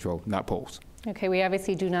mayoral control, not polls. Okay, we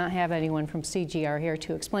obviously do not have anyone from CGR here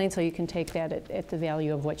to explain, so you can take that at the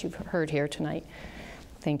value of what you've heard here tonight.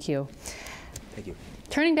 Thank you. Thank you.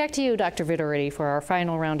 Turning back to you, Dr. Viteritti, for our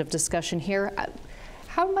final round of discussion here.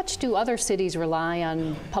 How much do other cities rely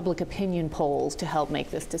on public opinion polls to help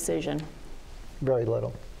make this decision? Very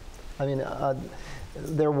little. I mean,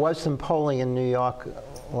 there was some polling in New York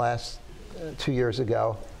last 2 years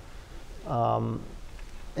ago.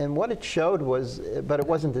 And what it showed was, but it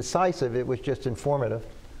wasn't decisive, it was just informative.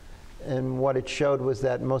 And what it showed was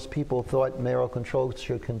that most people thought mayoral control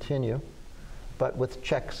should continue, but with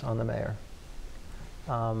checks on the mayor.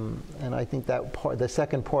 And I think that part, the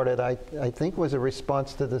second part of it, I think was a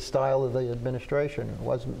response to the style of the administration. It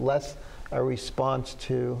was less a response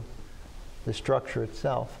to the structure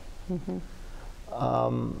itself. Mm-hmm.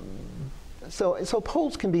 So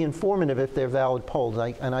polls can be informative if they're valid polls,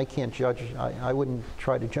 and I can't judge. I wouldn't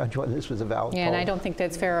try to judge whether this was a valid poll. And I don't think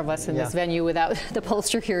that's fair of us in this venue without the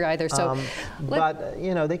pollster here either. So, but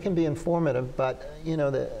you know, they can be informative. But you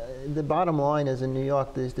know, the bottom line is in New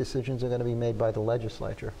York, these decisions are going to be made by the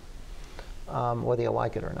legislature, whether you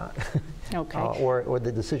like it or not. Okay. Or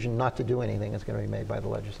the decision not to do anything is going to be made by the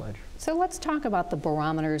legislature. So let's talk about the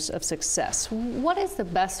barometers of success. What is the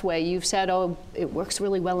best way? You've said, oh, it works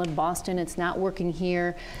really well in Boston, it's not working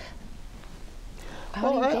here.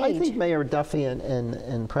 Well, I think Mayor Duffy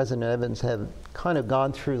and President Evans have kind of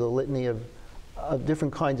gone through the litany of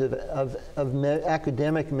different kinds of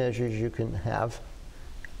academic measures you can have.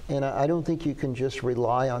 And I don't think you can just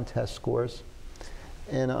rely on test scores.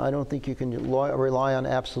 And I don't think you can rely on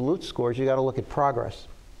absolute scores. You got to look at progress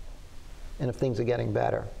and if things are getting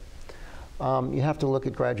better. You have to look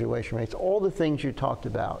at graduation rates, all the things you talked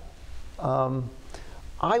about.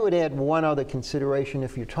 I would add one other consideration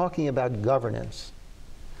if you're talking about governance.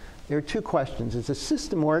 There are two questions. Is the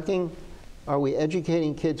system working? Are we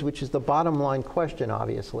educating kids, which is the bottom line question,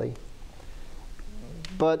 obviously.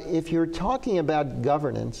 But if you're talking about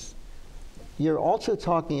governance, you're also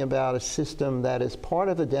talking about a system that is part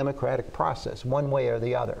of a democratic process, one way or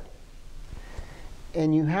the other.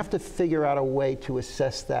 And you have to figure out a way to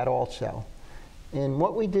assess that also. And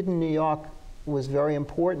what we did in New York was very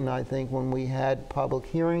important, I think, when we had public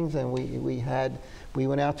hearings and we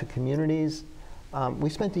went out to communities. We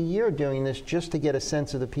spent a year doing this just to get a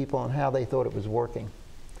sense of the people and how they thought it was working.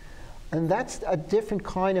 And that's a different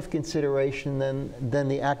kind of consideration than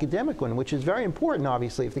the academic one, which is very important,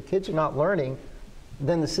 obviously. If the kids are not learning,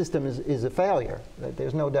 then the system is a failure.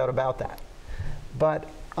 There's no doubt about that. But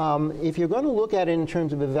if you're going to look at it in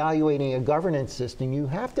terms of evaluating a governance system, you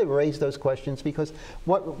have to raise those questions, because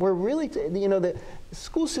what we're really, the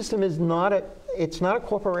school system is it's not a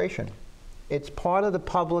corporation. It's part of the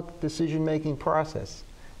public decision-making process.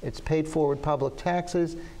 It's paid for with public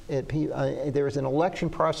taxes. There is an election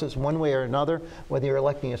process one way or another, whether you're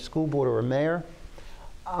electing a school board or a mayor.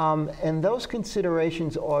 And those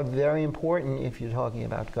considerations are very important if you're talking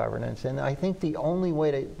about governance. And I think the only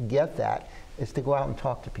way to get that is to go out and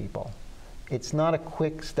talk to people. It's not a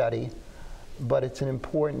quick study, but it's an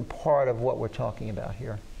important part of what we're talking about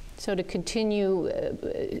here. So to continue,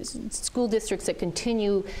 school districts that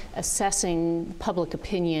continue assessing public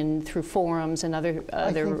opinion through forums and other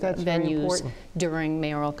venues during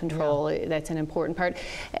mayoral control, that's an important part.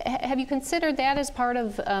 Have you considered that as part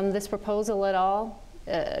of this proposal at all?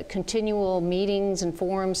 Continual meetings and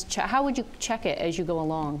forums, how would you check it as you go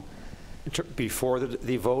along? Before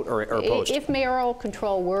the vote or post? If mayoral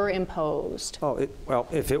control were imposed. Oh, well,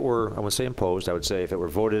 if it were, I would say imposed, I would say if it were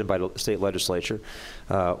voted in by the state legislature,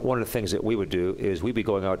 one of the things that we would do is we'd be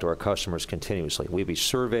going out to our customers continuously. We'd be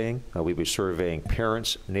surveying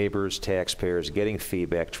parents, neighbors, taxpayers, getting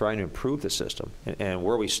feedback, trying to improve the system. And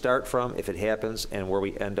where we start from, if it happens, and where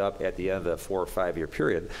we end up at the end of the 4 or 5 year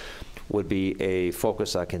period, would be a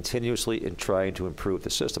focus on continuously in trying to improve the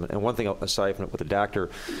system. And one thing, aside from what the doctor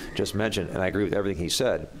just mentioned, and I agree with everything he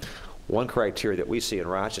said, one criteria that we see in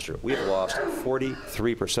Rochester, we've lost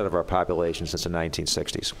 43% of our population since the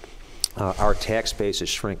 1960s. Our tax base is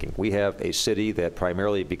shrinking. We have a city that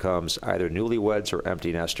primarily becomes either newlyweds or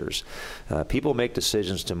empty nesters. People make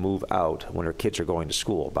decisions to move out when their kids are going to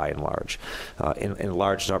school, by and large, in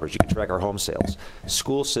large numbers. You can track our home sales.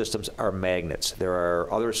 School systems are magnets. There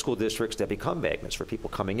are other school districts that become magnets for people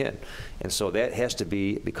coming in. And so that has to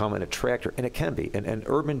become an attractor, and it can be. And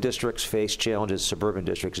urban districts face challenges suburban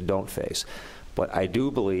districts don't face. But I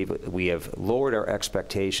do believe we have lowered our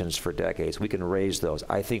expectations for decades. We can raise those.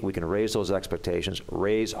 I think we can raise those expectations,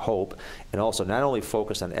 raise hope, and also not only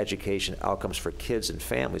focus on education outcomes for kids and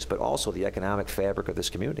families, but also the economic fabric of this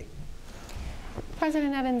community.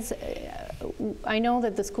 President Evans, I know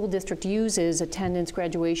that the school district uses attendance,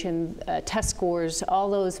 graduation, test scores, all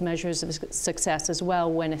those measures of success as well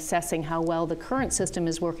when assessing how well the current system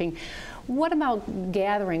is working. What about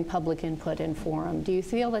gathering public input in forum? Do you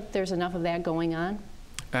feel that there's enough of that going on?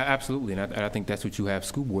 Absolutely, and I think that's what you have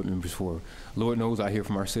school board members for. Lord knows I hear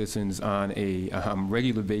from our citizens on a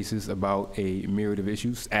regular basis about a myriad of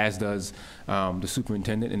issues, as does the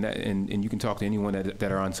superintendent, and you can talk to anyone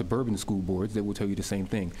that are on suburban school boards that will tell you the same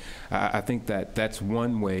thing. I think that's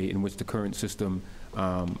one way in which the current system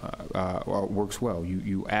works well.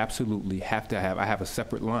 You absolutely have to have, I have a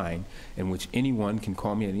separate line in which anyone can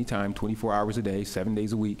call me at any time, 24 hours a day, 7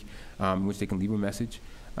 days a week, in which they can leave a message.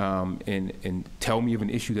 And tell me of an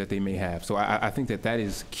issue that they may have. So I think that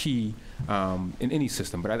is key in any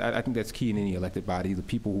system, but I think that's key in any elected body. The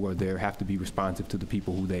people who are there have to be responsive to the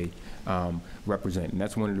people who they represent. And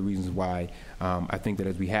that's one of the reasons why I think that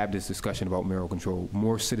as we have this discussion about mayoral control,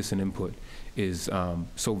 more citizen input is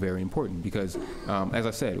so very important because, as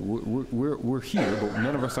I said, we're here, but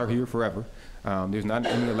none of us are here forever. There's not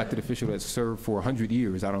any elected official that's served for 100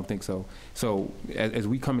 years, I don't think so. So as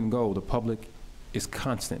we come and go, the public is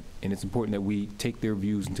constant, and it's important that we take their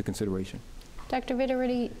views into consideration. Dr.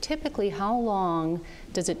 Viteritti, typically how long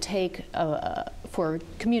does it take for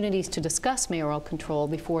communities to discuss mayoral control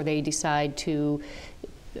before they decide to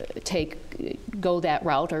go that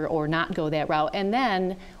route or not go that route? And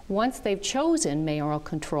then once they've chosen mayoral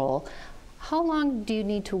control, how long do you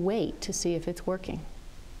need to wait to see if it's working?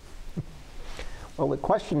 Well, the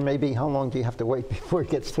question may be, how long do you have to wait before it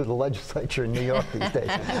gets to the legislature in New York these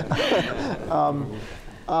days?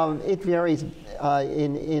 It varies.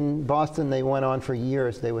 In Boston, they went on for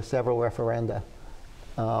years. There were several referenda.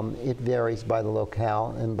 It varies by the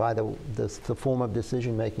locale and by the form of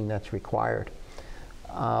decision-making that's required.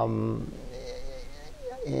 And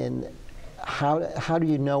how do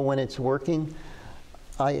you know when it's working?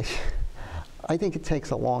 I think it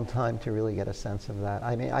takes a long time to really get a sense of that.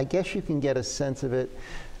 I mean, I guess you can get a sense of it,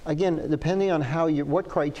 again, depending on what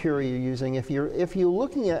criteria you're using. If you're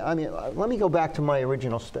looking at, I mean, let me go back to my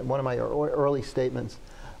original, one of my early statements.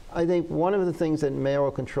 I think one of the things that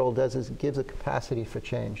mayoral control does is it gives a capacity for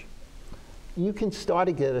change. You can start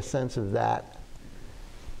to get a sense of that,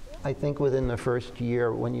 I think, within the first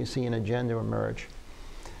year when you see an agenda emerge.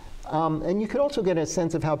 And you could also get a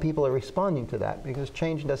sense of how people are responding to that, because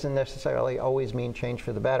change doesn't necessarily always mean change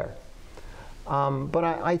for the better. But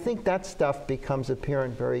I think that stuff becomes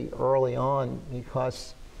apparent very early on,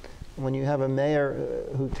 because when you have a mayor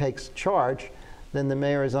who takes charge, then the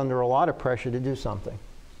mayor is under a lot of pressure to do something.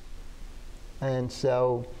 And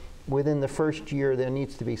so within the first year, there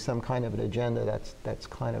needs to be some kind of an agenda that's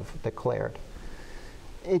kind of declared.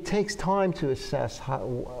 It takes time to assess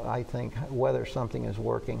I think, whether something is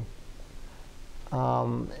working.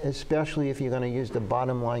 Especially if you're going to use the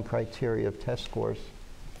bottom line criteria of test scores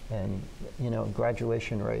and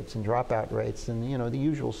graduation rates and dropout rates and the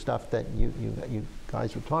usual stuff that you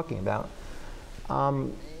guys were talking about.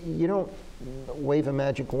 You don't wave a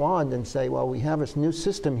magic wand and say, well, we have this new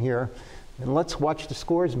system here and let's watch the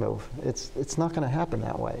scores move. It's not going to happen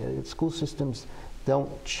that way. School systems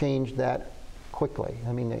don't change that quickly.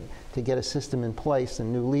 I mean, to get a system in place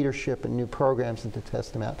and new leadership and new programs and to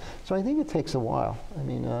test them out. So I think it takes a while. I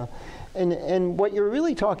mean, and what you're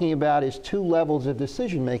really talking about is two levels of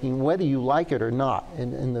decision making, whether you like it or not.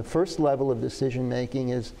 And the first level of decision making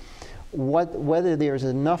is whether there's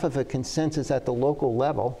enough of a consensus at the local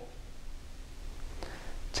level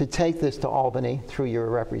to take this to Albany through your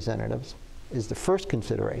representatives is the first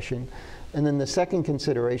consideration. And then the second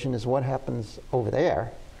consideration is what happens over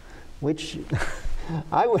there, which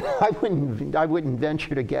I wouldn't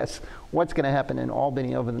venture to guess what's going to happen in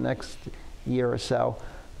Albany over the next year or so,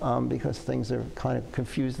 because things are kind of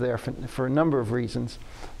confused there for a number of reasons.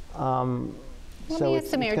 Let me ask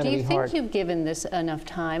the mayor, do you think you've given this enough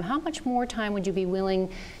time? How much more time would you be willing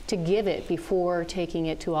to give it before taking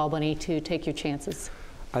it to Albany to take your chances?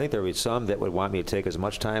 I think there would be some that would want me to take as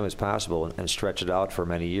much time as possible and stretch it out for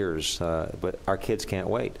many years, but our kids can't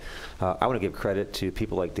wait. I want to give credit to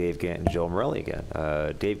people like Dave Gant and Joe Morelli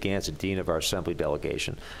again. Dave Gant's the dean of our assembly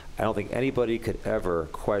delegation. I don't think anybody could ever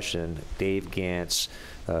question Dave Gant's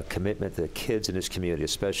commitment to the kids in his community,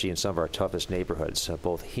 especially in some of our toughest neighborhoods.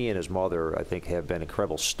 Both he and his mother, I think, have been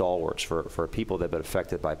incredible stalwarts for people that have been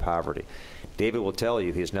affected by poverty. David will tell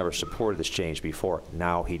you he has never supported this change before.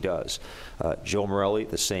 Now he does. Joe Morelli,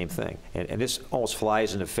 the same thing. And this almost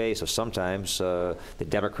flies in the face of sometimes the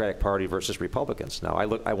Democratic Party versus Republicans. Now,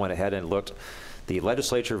 I went ahead and looked. The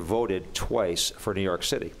legislature voted twice for New York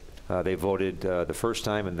City. They voted the first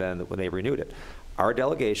time and then when they renewed it. Our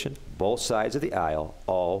delegation, both sides of the aisle,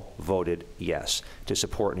 all voted yes to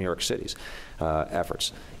support New York City's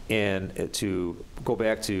efforts. And to go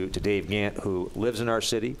back to Dave Gant, who lives in our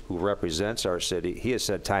city, who represents our city, he has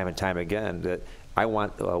said time and time again that I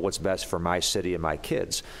want what's best for my city and my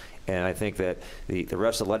kids. And I think that the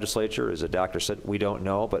rest of the legislature, as the doctor said, we don't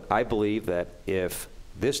know. But I believe that if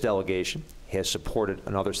this delegation has supported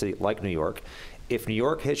another city like New York, if New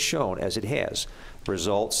York has shown, as it has,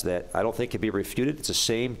 results that I don't think can be refuted, it's the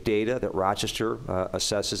same data that Rochester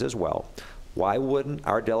assesses as well. Why wouldn't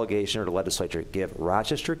our delegation or the legislature give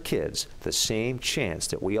Rochester kids the same chance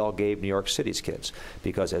that we all gave New York City's kids?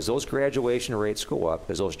 Because as those graduation rates go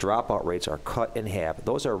up, as those dropout rates are cut in half,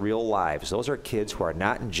 those are real lives. Those are kids who are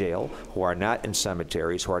not in jail, who are not in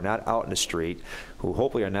cemeteries, who are not out in the street, who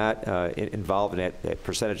hopefully are not involved in that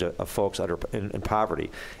percentage of folks in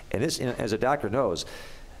poverty. And this, as a doctor knows,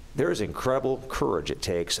 there is incredible courage it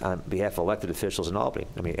takes on behalf of elected officials in Albany.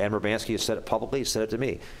 I mean, Ed Urbanski has said it publicly. He said it to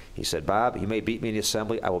me. He said, Bob, you may beat me in the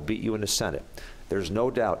Assembly. I will beat you in the Senate. There's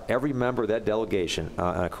no doubt every member of that delegation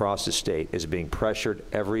across the state is being pressured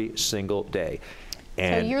every single day.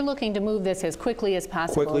 And so you're looking to move this as quickly as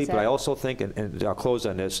possible? Quickly, but I also think, and I'll close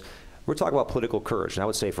on this, we're talking about political courage. And I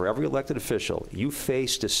would say for every elected official, you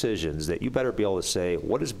face decisions that you better be able to say,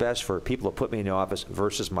 what is best for people to put me in the office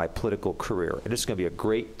versus my political career? And this is going to be a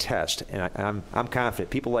great test. And I'm confident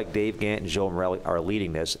people like Dave Gant and Joe Morelli are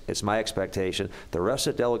leading this. It's my expectation. The rest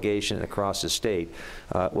of the delegation across the state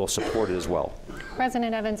will support it as well.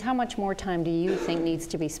 President Evans, how much more time do you think needs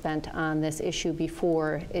to be spent on this issue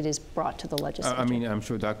before it is brought to the legislature? I mean, I'm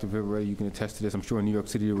sure Dr. Viteritti, you can attest to this. I'm sure in New York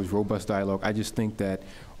City there was robust dialogue. I just think that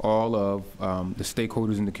all of the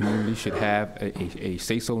stakeholders in the community should have a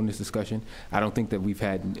say-so in this discussion. I don't think that we've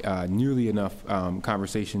had nearly enough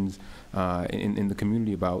conversations in the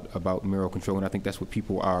community about mayoral control, and I think that's what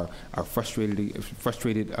people are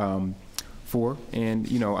frustrated for. And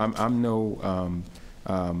you know, I'm no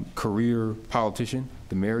career politician.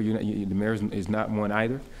 The mayor, the mayor is not one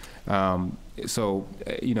either. So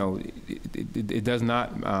you know, it does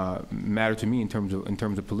not matter to me in terms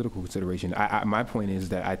of political consideration. My point is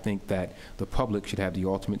that I think that the public should have the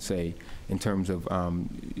ultimate say in terms of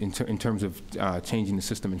changing the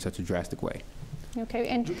system in such a drastic way. Okay,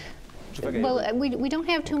 and well, we don't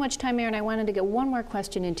have too much time, Mayor, and I wanted to get one more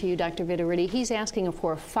question into you, Dr. Viteritti. He's asking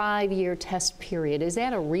for a 5-year test period. Is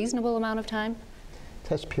that a reasonable amount of time?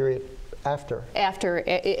 Test period after? After,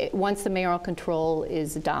 once the mayoral control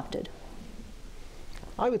is adopted.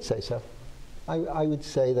 I would say so. I would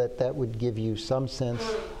say that that would give you some sense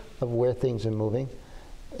of where things are moving,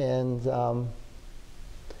 and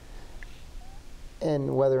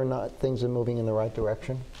whether or not things are moving in the right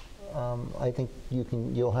direction. I think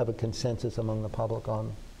you'll have a consensus among the public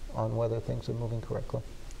on whether things are moving correctly.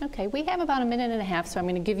 Okay, we have about a minute and a half, so I'm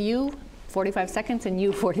going to give you 45 seconds and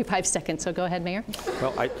you 45 seconds. So go ahead, Mayor.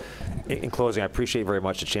 Well, In closing, I appreciate very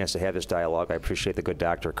much the chance to have this dialogue. I appreciate the good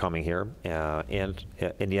doctor coming here. And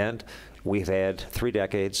in the end, we've had 3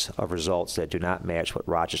 decades of results that do not match what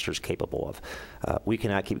Rochester is capable of. We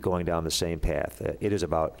cannot keep going down the same path. It is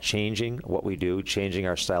about changing what we do, changing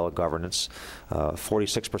our style of governance.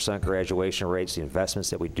 46% graduation rates, the investments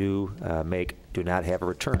that we do make do not have a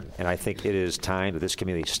return. And I think it is time that this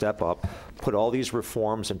community step up, put all these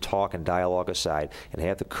reforms and talk and dialogue aside, and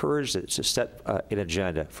have the courage to set an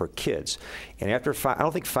agenda for kids. And after I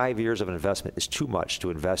don't think 5 years of investment is too much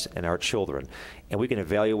to invest in our children. And we can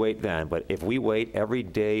evaluate then, but if we wait every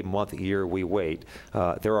day, month, year we wait,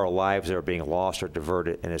 there are lives that are being lost or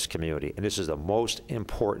diverted in this community. And this is the most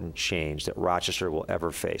important change that Rochester will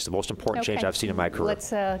ever face, the most important change I've seen in my career.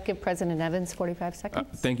 Let's give President Evans 45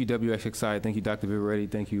 seconds. Thank you, WXXI. Thank you, Dr. Viteritti.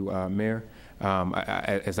 Thank you, Mayor.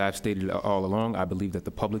 As I've stated all along, I believe that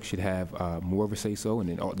the public should have more of a say-so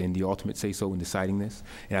and the ultimate say-so in deciding this.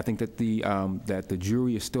 And I think that the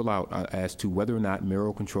jury is still out as to whether or not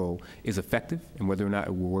mayoral control is effective and whether or not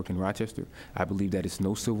it will work in Rochester. I believe that it's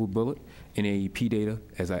no silver bullet. NAEP data,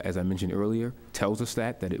 as I mentioned earlier, tells us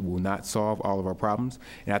that it will not solve all of our problems.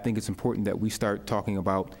 And I think it's important that we start talking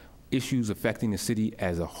about issues affecting the city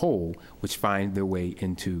as a whole, which find their way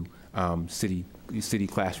into city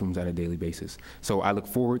classrooms on a daily basis. So I look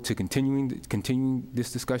forward to continuing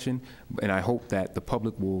this discussion, and I hope that the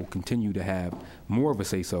public will continue to have more of a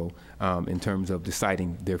say-so in terms of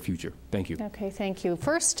deciding their future. Thank you. Okay, thank you.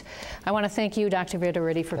 First, I want to thank you, Dr.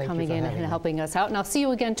 Viteritti, for coming in and helping us out. And I'll see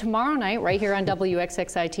you again tomorrow night right here on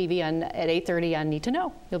WXXI TV at 8:30 on Need to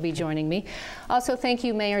Know. You'll be joining me. Also, thank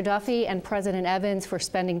you, Mayor Duffy and President Evans, for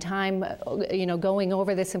spending time, going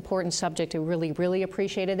over this important subject. I really, really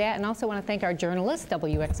appreciated that. And also want to thank our journalists,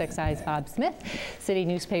 WXXI's Bob Smith, City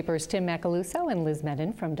Newspaper's Tim Macaluso, and Liz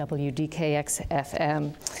Medhin from WDKX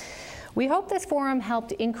FM. We hope this forum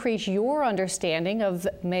helped increase your understanding of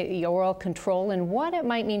mayoral control and what it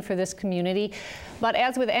might mean for this community. But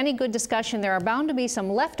as with any good discussion, there are bound to be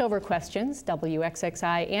some leftover questions.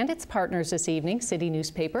 WXXI and its partners this evening, City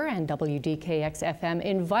Newspaper and WDKX FM,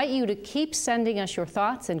 invite you to keep sending us your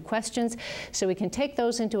thoughts and questions so we can take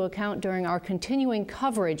those into account during our continuing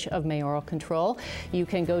coverage of mayoral control. You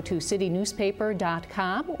can go to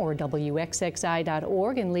citynewspaper.com or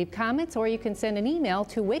WXXI.org and leave comments, or you can send an email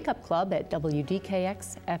to wakeupclub@WDKX.FM.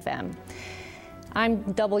 I'm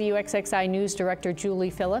WXXI News Director Julie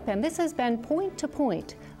Philipp, and this has been Point to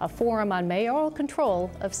Point, a forum on mayoral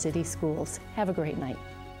control of city schools. Have a great night.